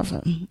one of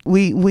them.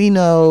 We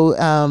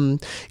know,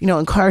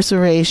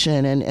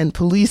 incarceration and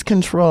police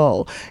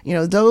control.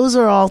 Those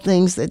are all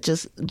things that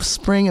just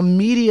spring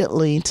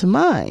immediately to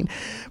mind.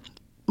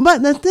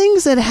 But the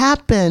things that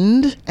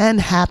happened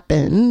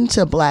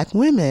to Black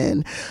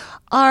women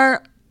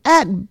are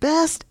at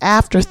best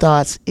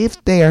afterthoughts,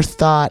 if they are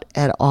thought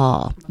at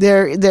all.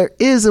 There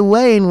is a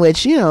way in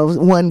which,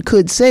 one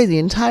could say the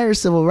entire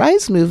civil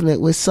rights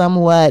movement was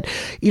somewhat,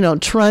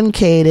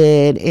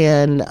 truncated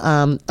and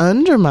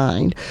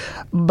undermined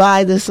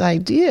by this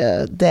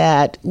idea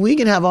that we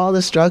can have all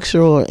the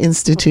structural or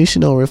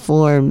institutional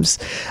reforms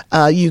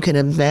you can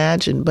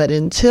imagine, but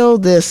until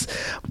this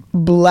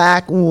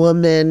Black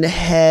woman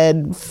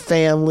head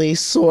family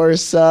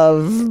source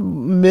of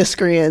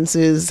miscreants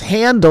is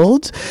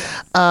handled,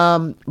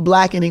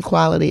 Black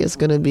inequality is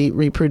going to be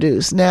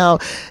reproduced. Now,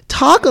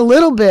 talk a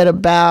little bit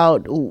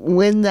about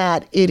when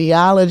that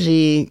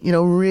ideology,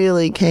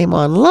 really came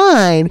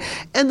online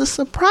and the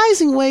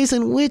surprising ways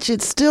in which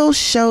it still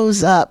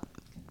shows up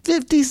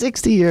 50,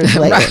 60 years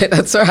later.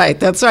 Right,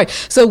 that's right.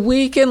 So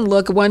we can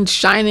look, one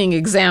shining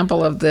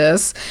example of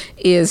this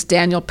is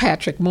Daniel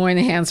Patrick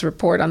Moynihan's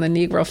report on the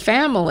Negro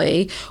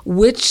family,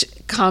 which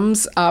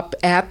comes up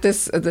at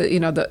this,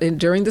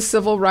 during the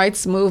civil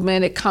rights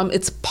movement.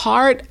 It's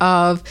part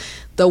of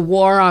the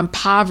war on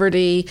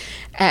poverty.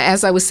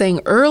 As I was saying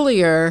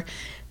earlier,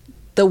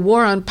 the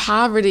war on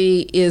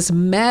poverty is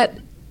met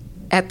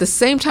at the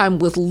same time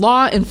with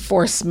law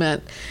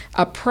enforcement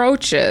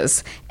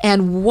approaches.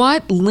 And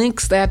what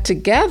links that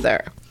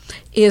together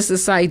is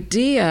this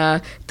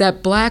idea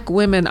that Black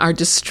women are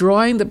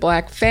destroying the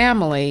Black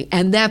family,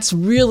 and that's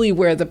really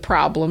where the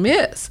problem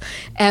is.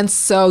 And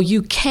so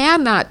you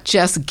cannot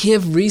just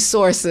give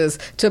resources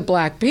to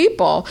Black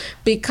people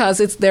because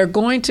they're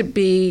going to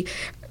be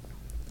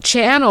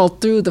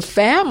channeled through the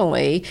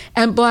family,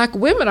 and Black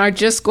women are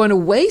just going to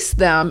waste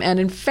them and,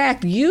 in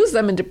fact, use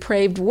them in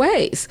depraved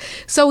ways.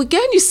 So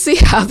again, you see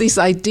how these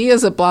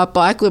ideas about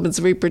Black women's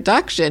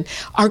reproduction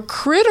are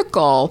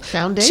critical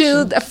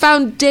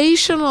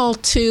foundational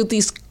to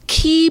these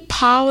key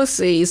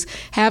policies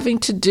having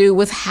to do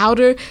with how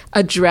to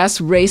address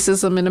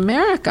racism in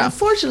America.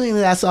 Unfortunately,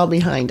 that's all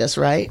behind us,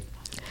 right?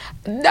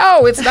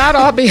 No, it's not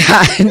all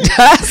behind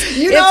us.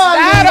 It's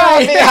not all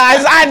behind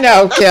us. I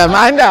know, Kim,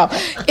 I know.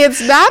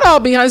 It's not all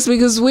behind us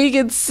because we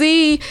can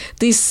see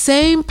these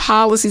same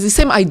policies, these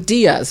same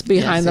ideas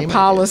behind the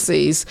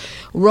policies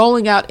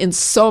rolling out in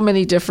so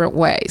many different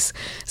ways.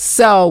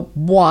 So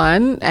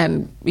one,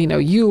 and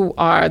you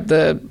are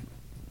the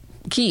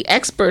key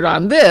expert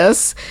on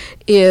this,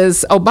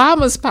 is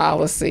Obama's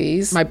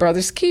policies, my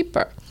brother's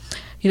keeper.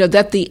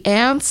 That the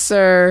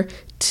answer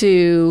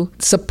to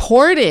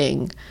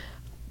supporting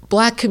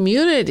Black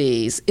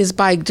communities is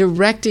by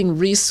directing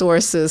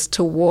resources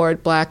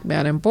toward Black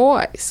men and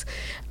boys,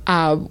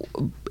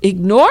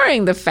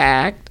 ignoring the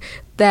fact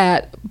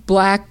that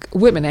Black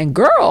women and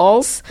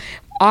girls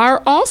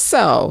are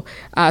also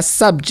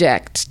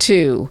subject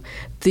to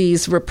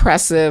these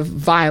repressive,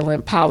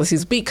 violent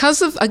policies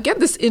because of, again,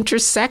 this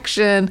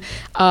intersection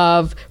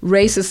of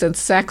racist and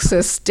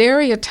sexist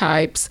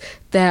stereotypes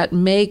that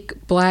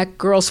make Black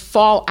girls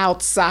fall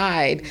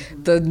outside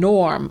the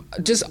norm,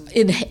 just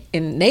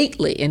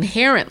innately,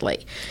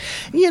 inherently.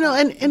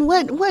 And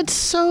what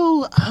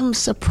so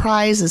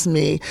surprises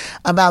me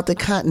about the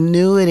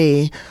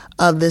continuity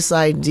of this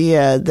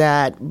idea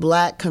that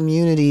Black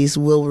communities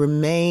will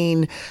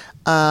remain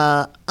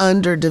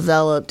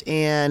underdeveloped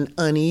and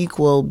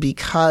unequal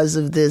because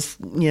of this,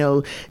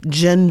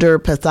 gender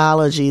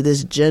pathology,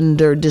 this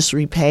gender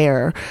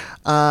disrepair,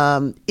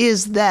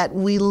 is that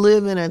we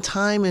live in a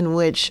time in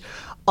which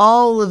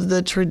all of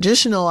the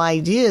traditional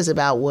ideas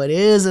about what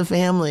is a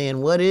family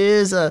and what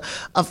is a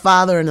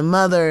father and a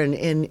mother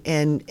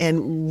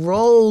and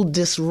role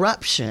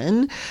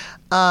disruption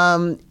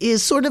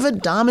is sort of a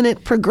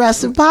dominant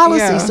progressive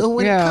policy. So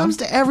when it comes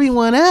to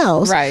everyone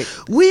else,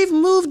 we've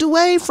moved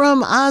away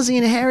from Ozzie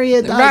and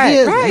Harriet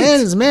ideas,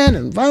 man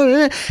is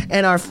man,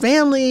 and our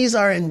families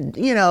are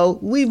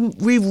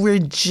we've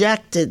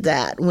rejected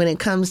that when it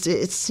comes to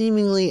it's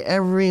seemingly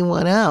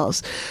everyone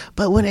else.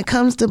 But when it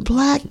comes to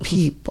Black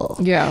people,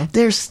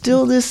 there's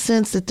still this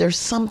sense that there's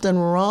something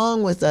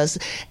wrong with us,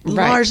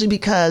 largely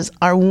because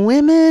our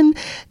women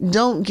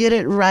don't get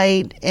it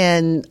right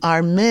and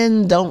our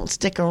men don't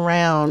stick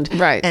around.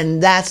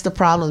 And that's the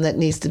problem that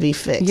needs to be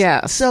fixed.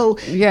 So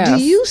do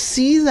you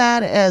see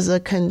that as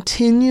a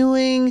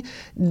continuing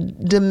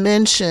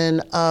dimension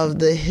of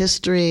the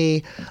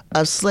history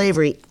of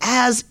slavery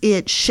as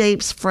it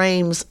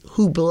frames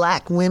who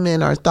Black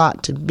women are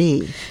thought to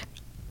be?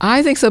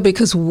 I think so,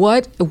 because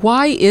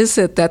why is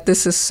it that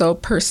this is so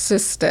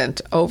persistent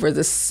over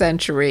the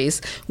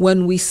centuries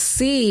when we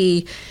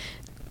see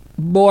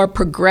more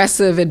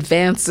progressive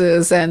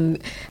advances and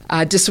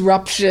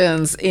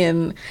disruptions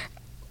in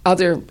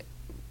other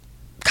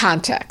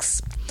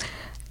contexts?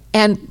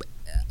 And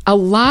a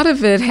lot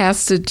of it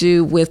has to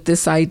do with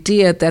this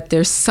idea that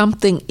there's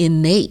something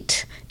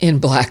innate in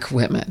Black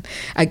women.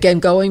 Again,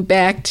 going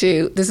back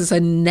to this is a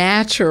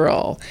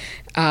natural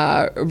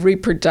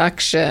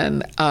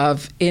reproduction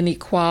of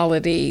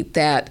inequality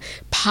that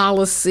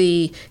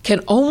policy can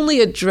only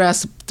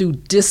address through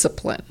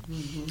discipline,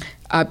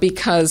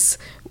 because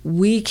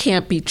we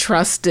can't be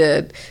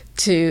trusted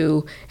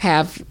to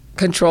have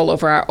control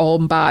over our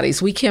own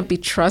bodies. We can't be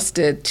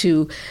trusted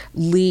to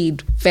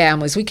lead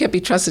families. We can't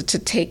be trusted to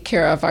take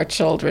care of our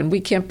children.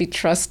 We can't be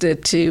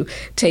trusted to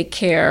take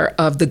care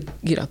of the,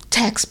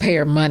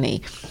 taxpayer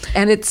money.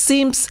 And it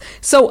seems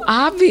so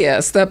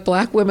obvious that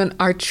Black women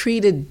are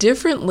treated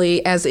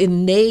differently as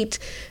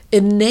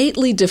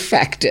innately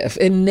defective,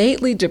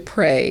 innately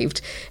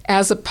depraved,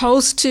 as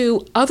opposed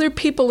to other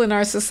people in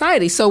our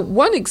society. So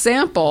one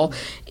example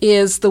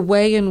is the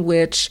way in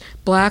which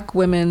Black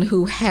women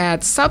who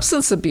had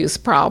substance abuse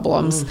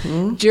problems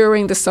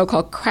during the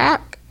so-called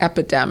crack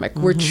epidemic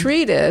were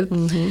treated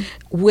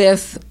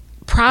with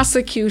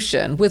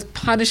prosecution, with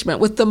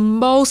punishment, with the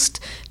most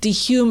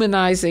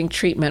dehumanizing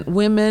treatment.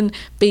 Women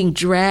being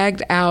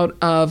dragged out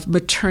of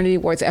maternity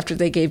wards after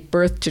they gave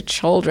birth to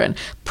children,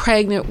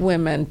 pregnant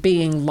women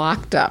being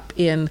locked up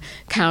in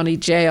county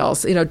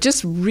jails,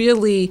 just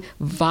really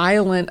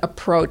violent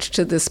approach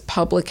to this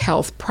public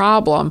health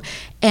problem.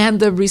 And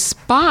the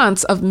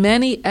response of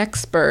many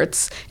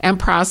experts and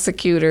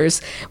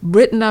prosecutors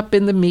written up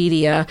in the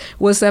media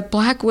was that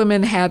Black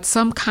women had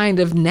some kind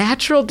of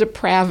natural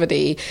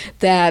depravity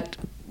that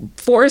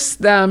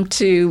forced them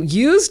to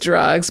use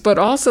drugs, but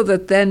also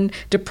that then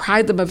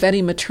deprived them of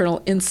any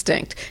maternal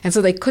instinct. And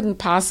so they couldn't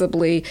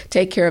possibly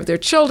take care of their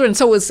children.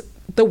 So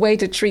the way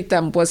to treat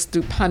them was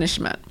through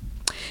punishment.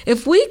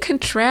 If we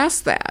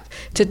contrast that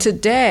to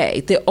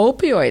today, the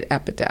opioid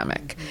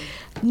epidemic,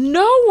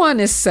 no one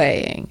is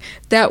saying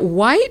that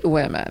white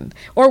women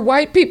or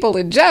white people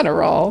in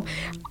general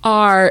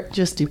are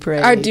just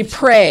depraved. Are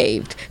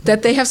depraved,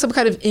 that they have some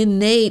kind of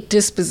innate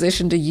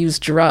disposition to use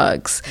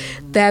drugs,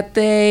 that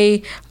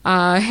they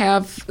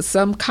have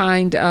some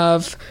kind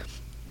of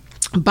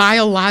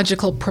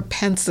biological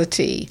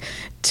propensity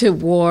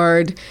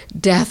toward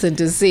death and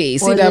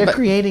disease. Or they're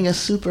creating a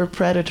super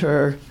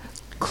predator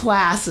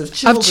class of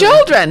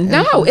children.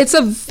 No, it's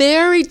a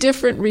very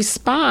different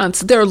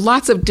response. There are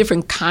lots of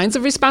different kinds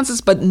of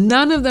responses, but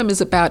none of them is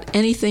about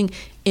anything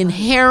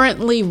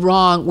inherently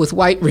wrong with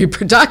white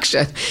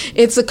reproduction.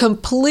 It's a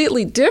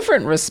completely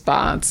different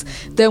response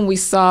than we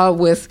saw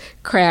with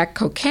crack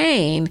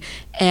cocaine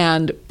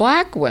and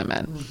black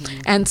women.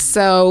 And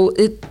so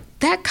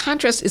that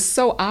contrast is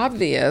so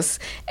obvious,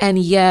 and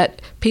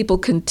yet people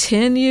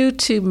continue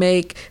to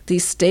make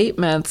these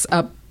statements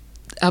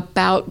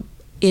about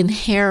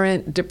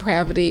inherent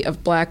depravity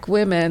of black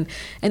women,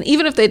 and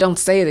even if they don't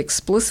say it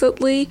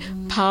explicitly,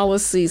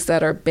 policies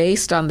that are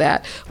based on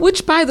that,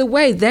 which, by the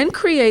way, then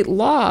create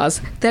laws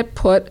that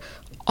put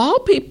all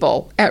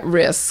people at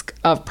risk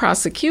of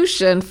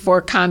prosecution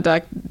for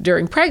conduct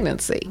during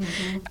pregnancy.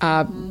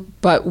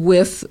 But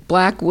with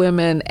black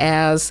women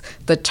as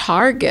the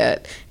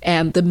target,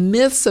 and the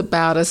myths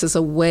about us as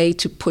a way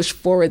to push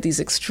forward these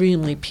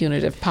extremely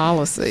punitive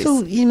policies.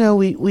 So,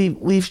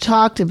 we've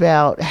talked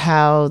about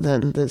how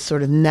the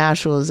sort of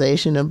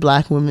naturalization of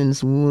black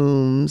women's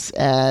wombs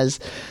as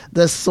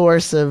the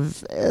source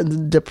of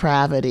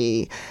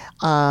depravity,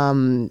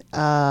 and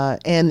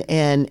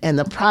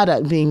the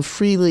product being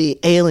freely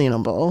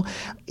alienable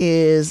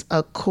is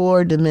a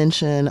core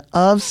dimension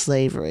of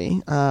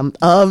slavery, of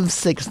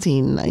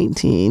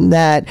 1619,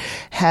 that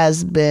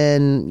has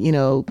been,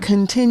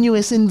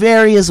 continuous in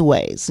various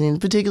ways, and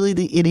particularly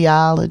the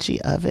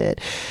ideology of it.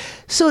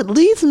 So it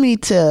leads me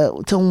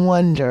to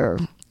wonder,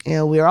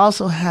 we're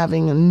also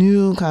having a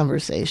new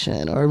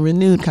conversation, or a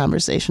renewed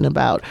conversation,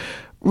 about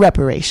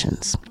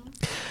reparations.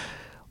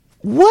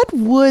 What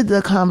would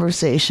the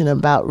conversation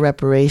about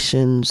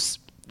reparations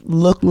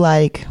look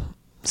like,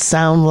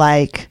 sound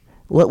like?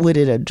 What would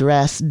it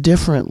address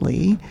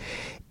differently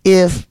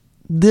if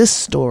this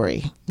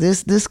story,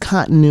 this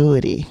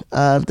continuity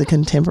of the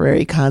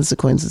contemporary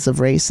consequences of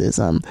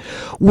racism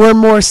were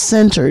more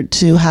centered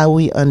to how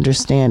we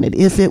understand it,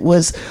 if it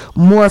was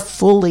more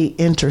fully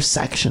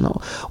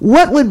intersectional?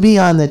 What would be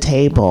on the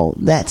table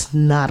that's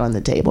not on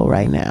the table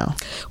right now?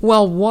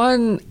 Well,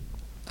 one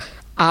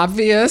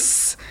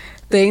obvious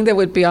thing that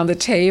would be on the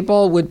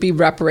table would be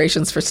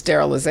reparations for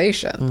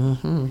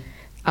sterilization.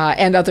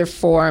 And other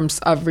forms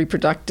of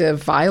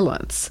reproductive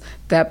violence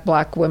that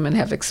black women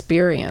have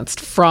experienced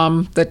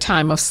from the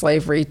time of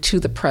slavery to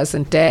the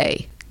present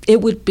day.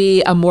 It would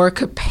be a more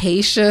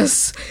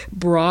capacious,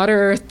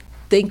 broader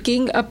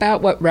thinking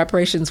about what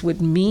reparations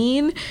would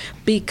mean,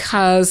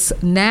 because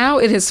now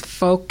it has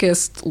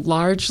focused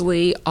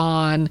largely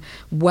on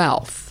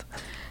wealth,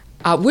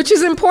 which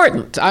is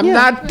important. I'm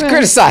not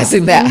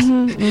criticizing that.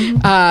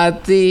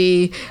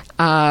 The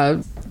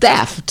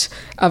theft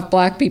of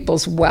black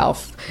people's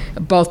wealth,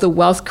 both the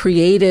wealth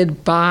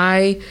created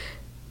by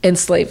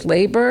enslaved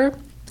labor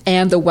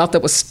and the wealth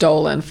that was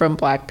stolen from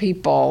black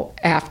people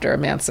after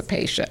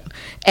emancipation,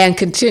 and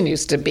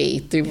continues to be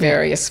through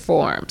various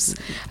forms.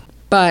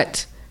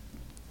 But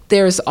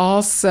there's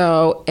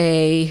also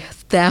a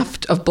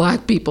theft of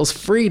black people's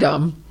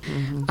freedom.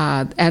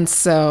 And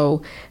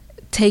so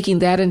taking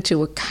that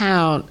into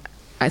account,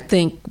 I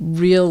think,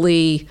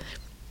 really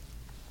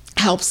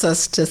helps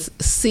us to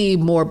see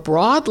more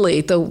broadly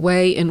the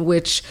way in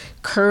which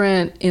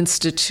current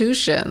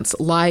institutions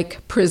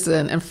like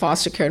prison and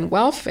foster care and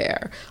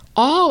welfare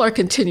all are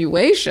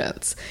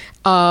continuations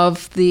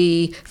of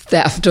the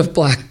theft of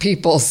black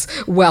people's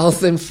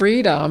wealth and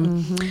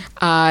freedom,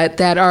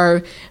 that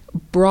are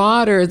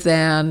broader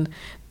than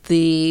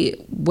the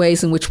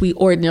ways in which we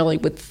ordinarily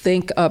would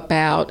think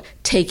about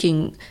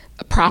taking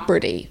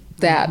property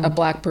that a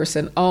black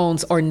person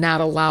owns, or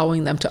not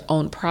allowing them to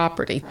own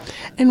property.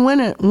 And one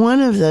of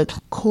the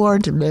core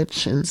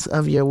dimensions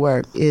of your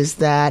work is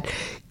that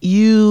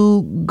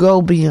you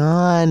go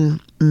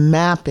beyond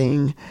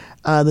mapping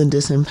the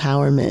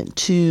disempowerment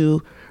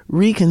to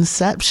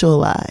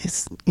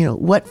reconceptualize,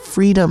 what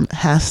freedom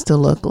has to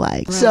look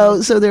like.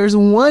 Right. So there's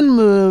one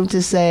move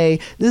to say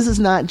this is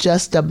not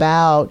just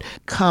about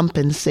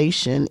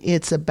compensation.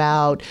 It's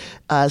about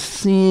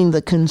seeing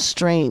the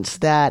constraints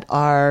that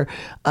are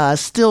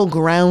still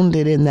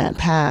grounded in that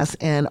past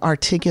and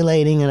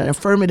articulating an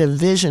affirmative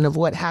vision of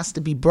what has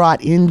to be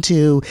brought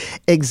into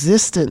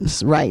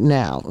existence right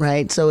now,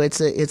 right? So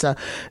it's a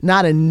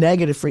not a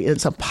negative freedom,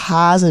 it's a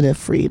positive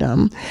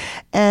freedom.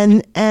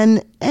 And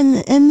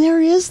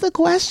there is the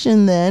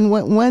question then,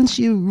 once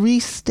you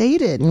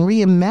restate it and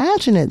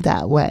reimagine it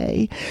that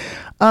way,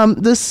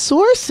 the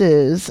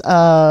sources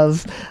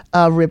of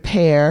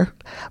repair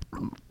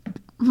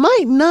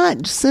might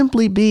not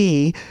simply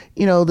be,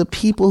 the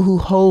people who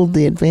hold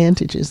the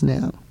advantages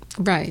now.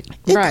 Right.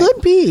 It right.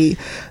 could be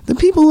the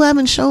people who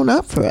haven't shown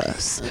up for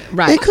us.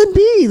 Right. It could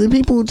be the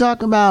people who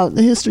talk about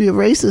the history of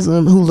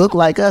racism who look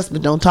like us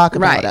but don't talk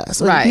about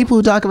us. Or the people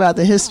who talk about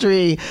the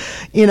history,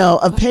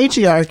 of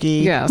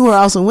patriarchy who are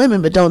also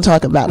women but don't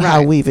talk about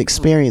how we've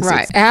experienced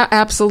it.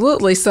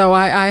 Absolutely. So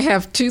I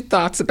have two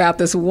thoughts about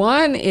this.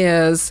 One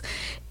is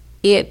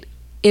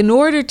in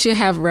order to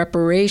have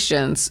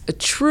reparations,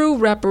 true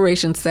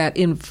reparations that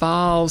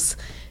involves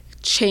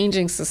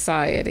changing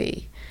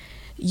society,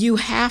 you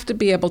have to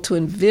be able to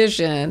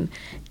envision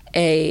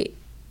a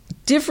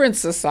different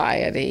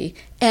society.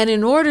 And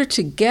in order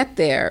to get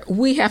there,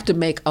 we have to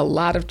make a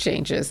lot of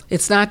changes.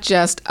 It's not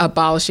just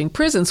abolishing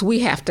prisons. We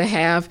have to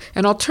have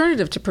an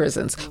alternative to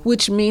prisons,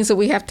 which means that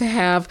we have to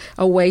have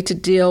a way to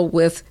deal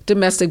with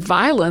domestic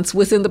violence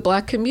within the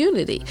Black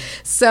community.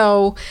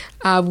 So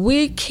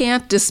we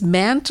can't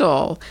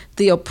dismantle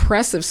the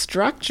oppressive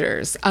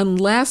structures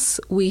unless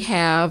we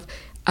have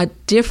a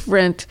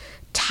different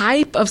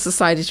type of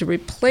society to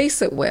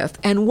replace it with.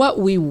 And what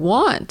we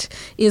want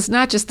is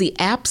not just the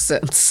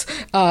absence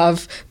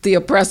of the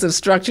oppressive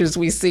structures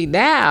we see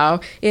now.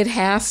 It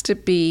has to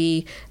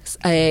be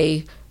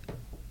a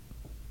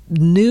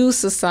new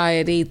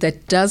society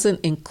that doesn't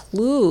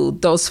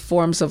include those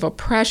forms of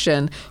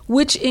oppression,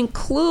 which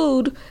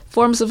include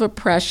forms of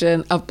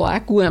oppression of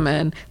Black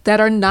women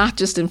that are not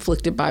just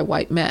inflicted by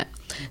white men.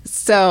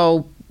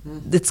 So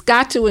it's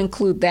got to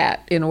include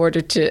that in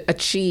order to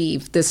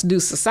achieve this new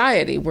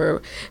society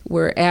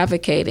we're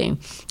advocating.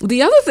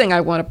 The other thing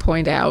I want to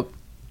point out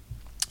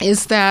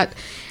is that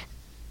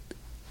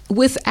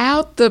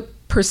without the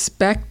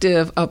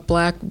perspective of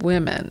Black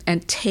women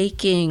and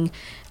taking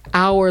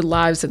our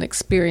lives and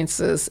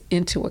experiences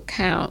into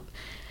account,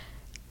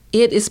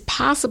 it is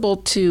possible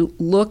to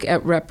look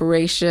at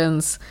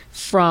reparations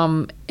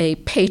from a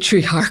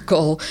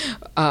patriarchal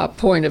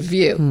point of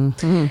view.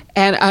 Mm-hmm.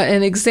 And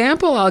an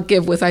example I'll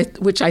give which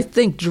I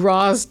think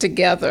draws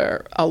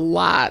together a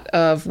lot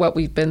of what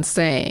we've been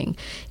saying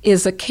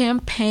is a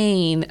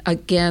campaign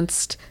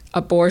against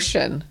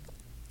abortion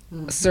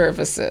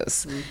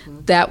services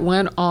that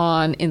went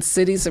on in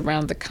cities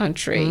around the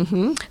country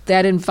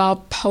that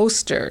involved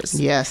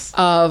posters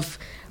of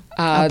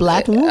a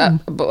Black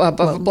woman.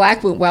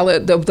 Black woman. Well,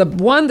 the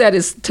one that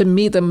is, to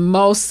me, the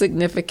most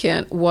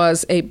significant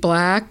was a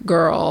Black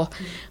girl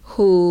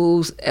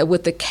who,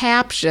 with the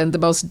caption, "The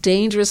most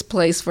dangerous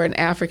place for an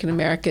African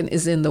American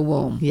is in the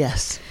womb."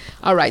 Yes.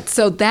 All right.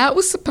 So that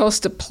was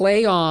supposed to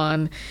play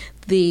on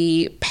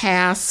the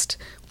past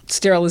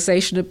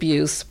sterilization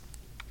abuse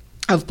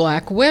of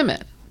Black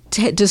women,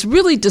 just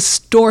really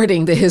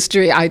distorting the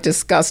history I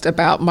discussed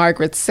about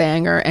Margaret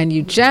Sanger and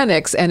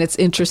eugenics and its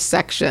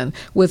intersection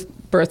with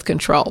birth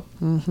control.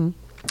 Mm-hmm.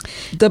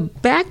 The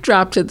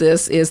backdrop to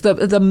this is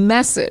the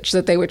message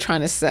that they were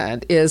trying to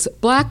send is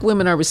Black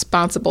women are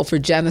responsible for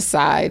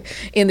genocide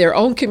in their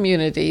own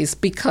communities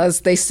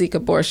because they seek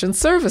abortion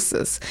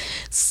services.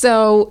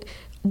 So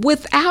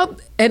without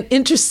an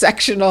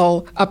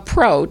intersectional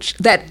approach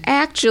that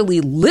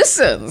actually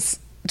listens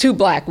to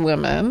Black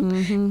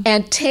women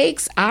and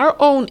takes our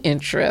own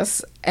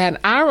interests and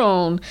our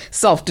own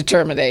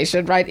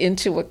self-determination right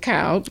into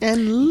account.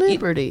 And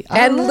liberty.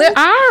 And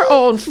our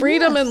own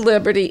freedom and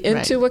liberty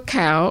into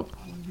account.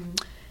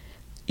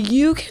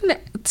 You can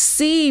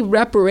see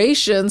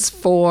reparations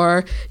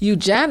for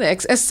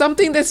eugenics as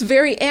something that's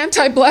very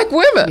anti-Black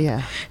women.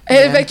 Yeah. And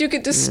in fact, you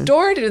could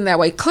distort it in that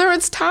way.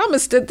 Clarence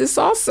Thomas did this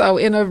also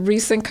in a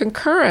recent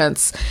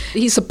concurrence.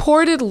 He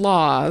supported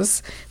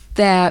laws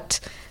that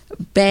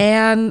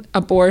ban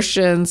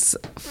abortions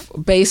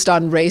based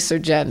on race or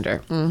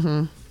gender.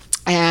 Mm-hmm.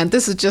 And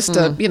this is just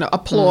a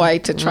ploy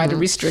to try to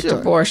restrict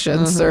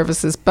abortion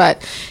services,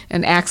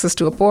 and access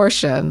to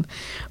abortion.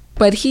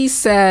 But he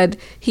said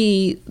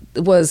he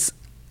was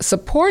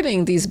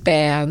supporting these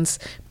bans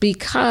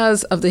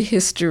because of the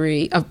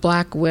history of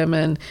Black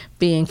women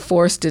being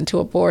forced into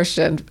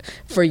abortion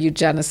for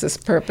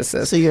eugenicist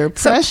purposes. So your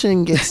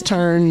oppression gets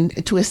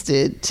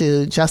twisted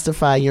to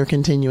justify your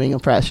continuing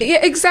oppression.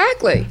 Yeah,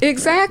 exactly.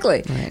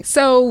 Right.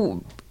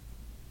 So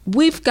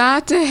we've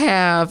got to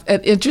have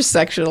an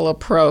intersectional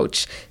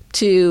approach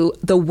to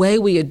the way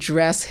we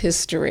address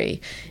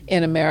history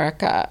in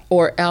America,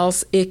 or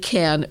else it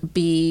can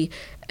be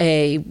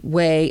a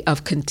way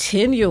of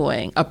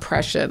continuing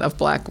oppression of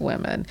Black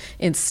women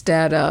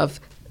instead of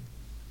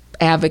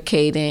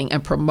advocating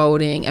and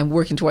promoting and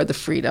working toward the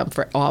freedom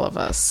for all of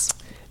us.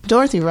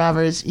 Dorothy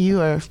Roberts, you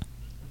are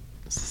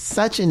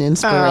such an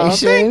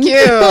inspiration. Oh, thank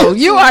you.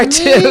 You are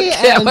too.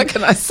 Kim, what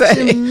can I say?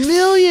 To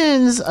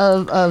millions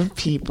of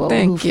people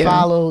who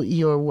follow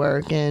your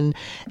work and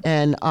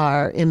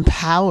are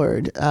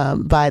empowered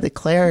by the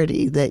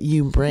clarity that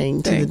you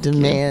bring to the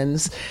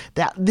demands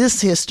that this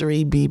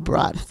history be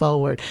brought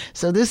forward.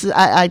 So this is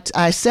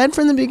I said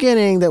from the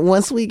beginning that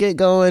once we get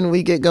going,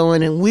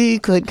 and we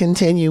could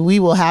continue. We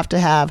will have to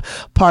have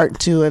part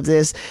 2 of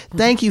this.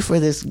 Thank you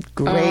for this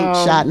great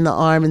shot in the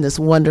arm and this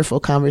wonderful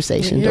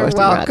conversation, You're Dorothy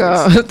welcome.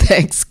 Roberts.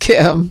 Thanks,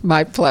 Kim.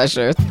 My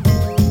pleasure.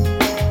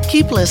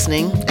 Keep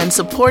listening and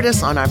support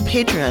us on our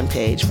Patreon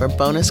page for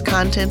bonus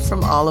content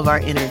from all of our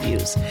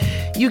interviews.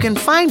 You can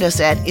find us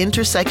at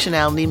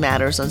Intersectionality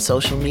Matters on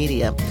social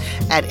media,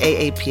 at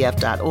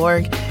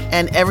aapf.org,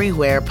 and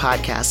everywhere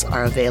podcasts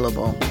are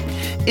available.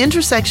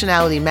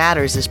 Intersectionality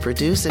Matters is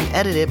produced and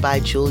edited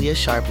by Julia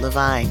Sharp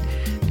Levine.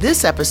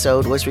 This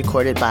episode was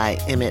recorded by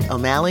Emmett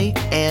O'Malley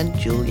and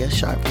Julia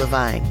Sharp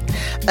Levine.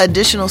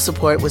 Additional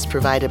support was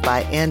provided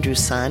by Andrew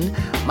Sun,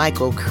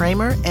 Michael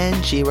Kramer, and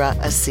Jira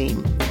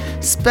Asim.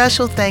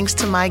 Special thanks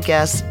to my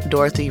guest,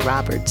 Dorothy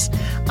Roberts.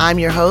 I'm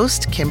your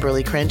host,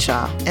 Kimberly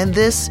Crenshaw, and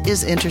this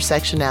is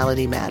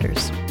Intersectionality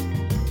Matters.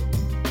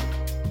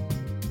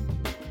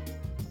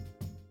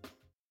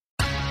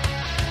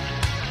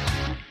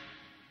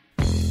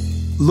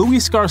 Louis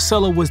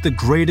Scarcella was the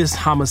greatest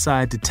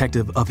homicide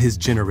detective of his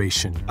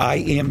generation. I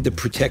am the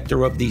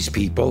protector of these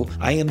people.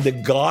 I am the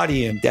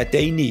guardian that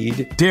they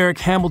need. Derek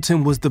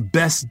Hamilton was the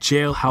best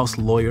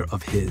jailhouse lawyer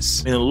of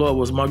his. And the law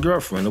was my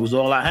girlfriend. It was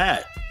all I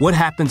had. What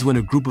happens when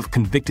a group of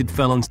convicted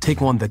felons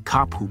take on the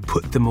cop who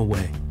put them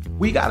away?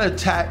 We gotta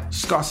attack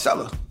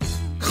Scarcella.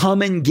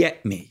 Come and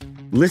get me.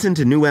 Listen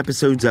to new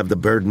episodes of The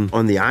Burden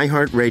on the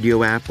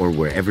iHeartRadio app or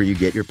wherever you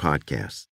get your podcasts.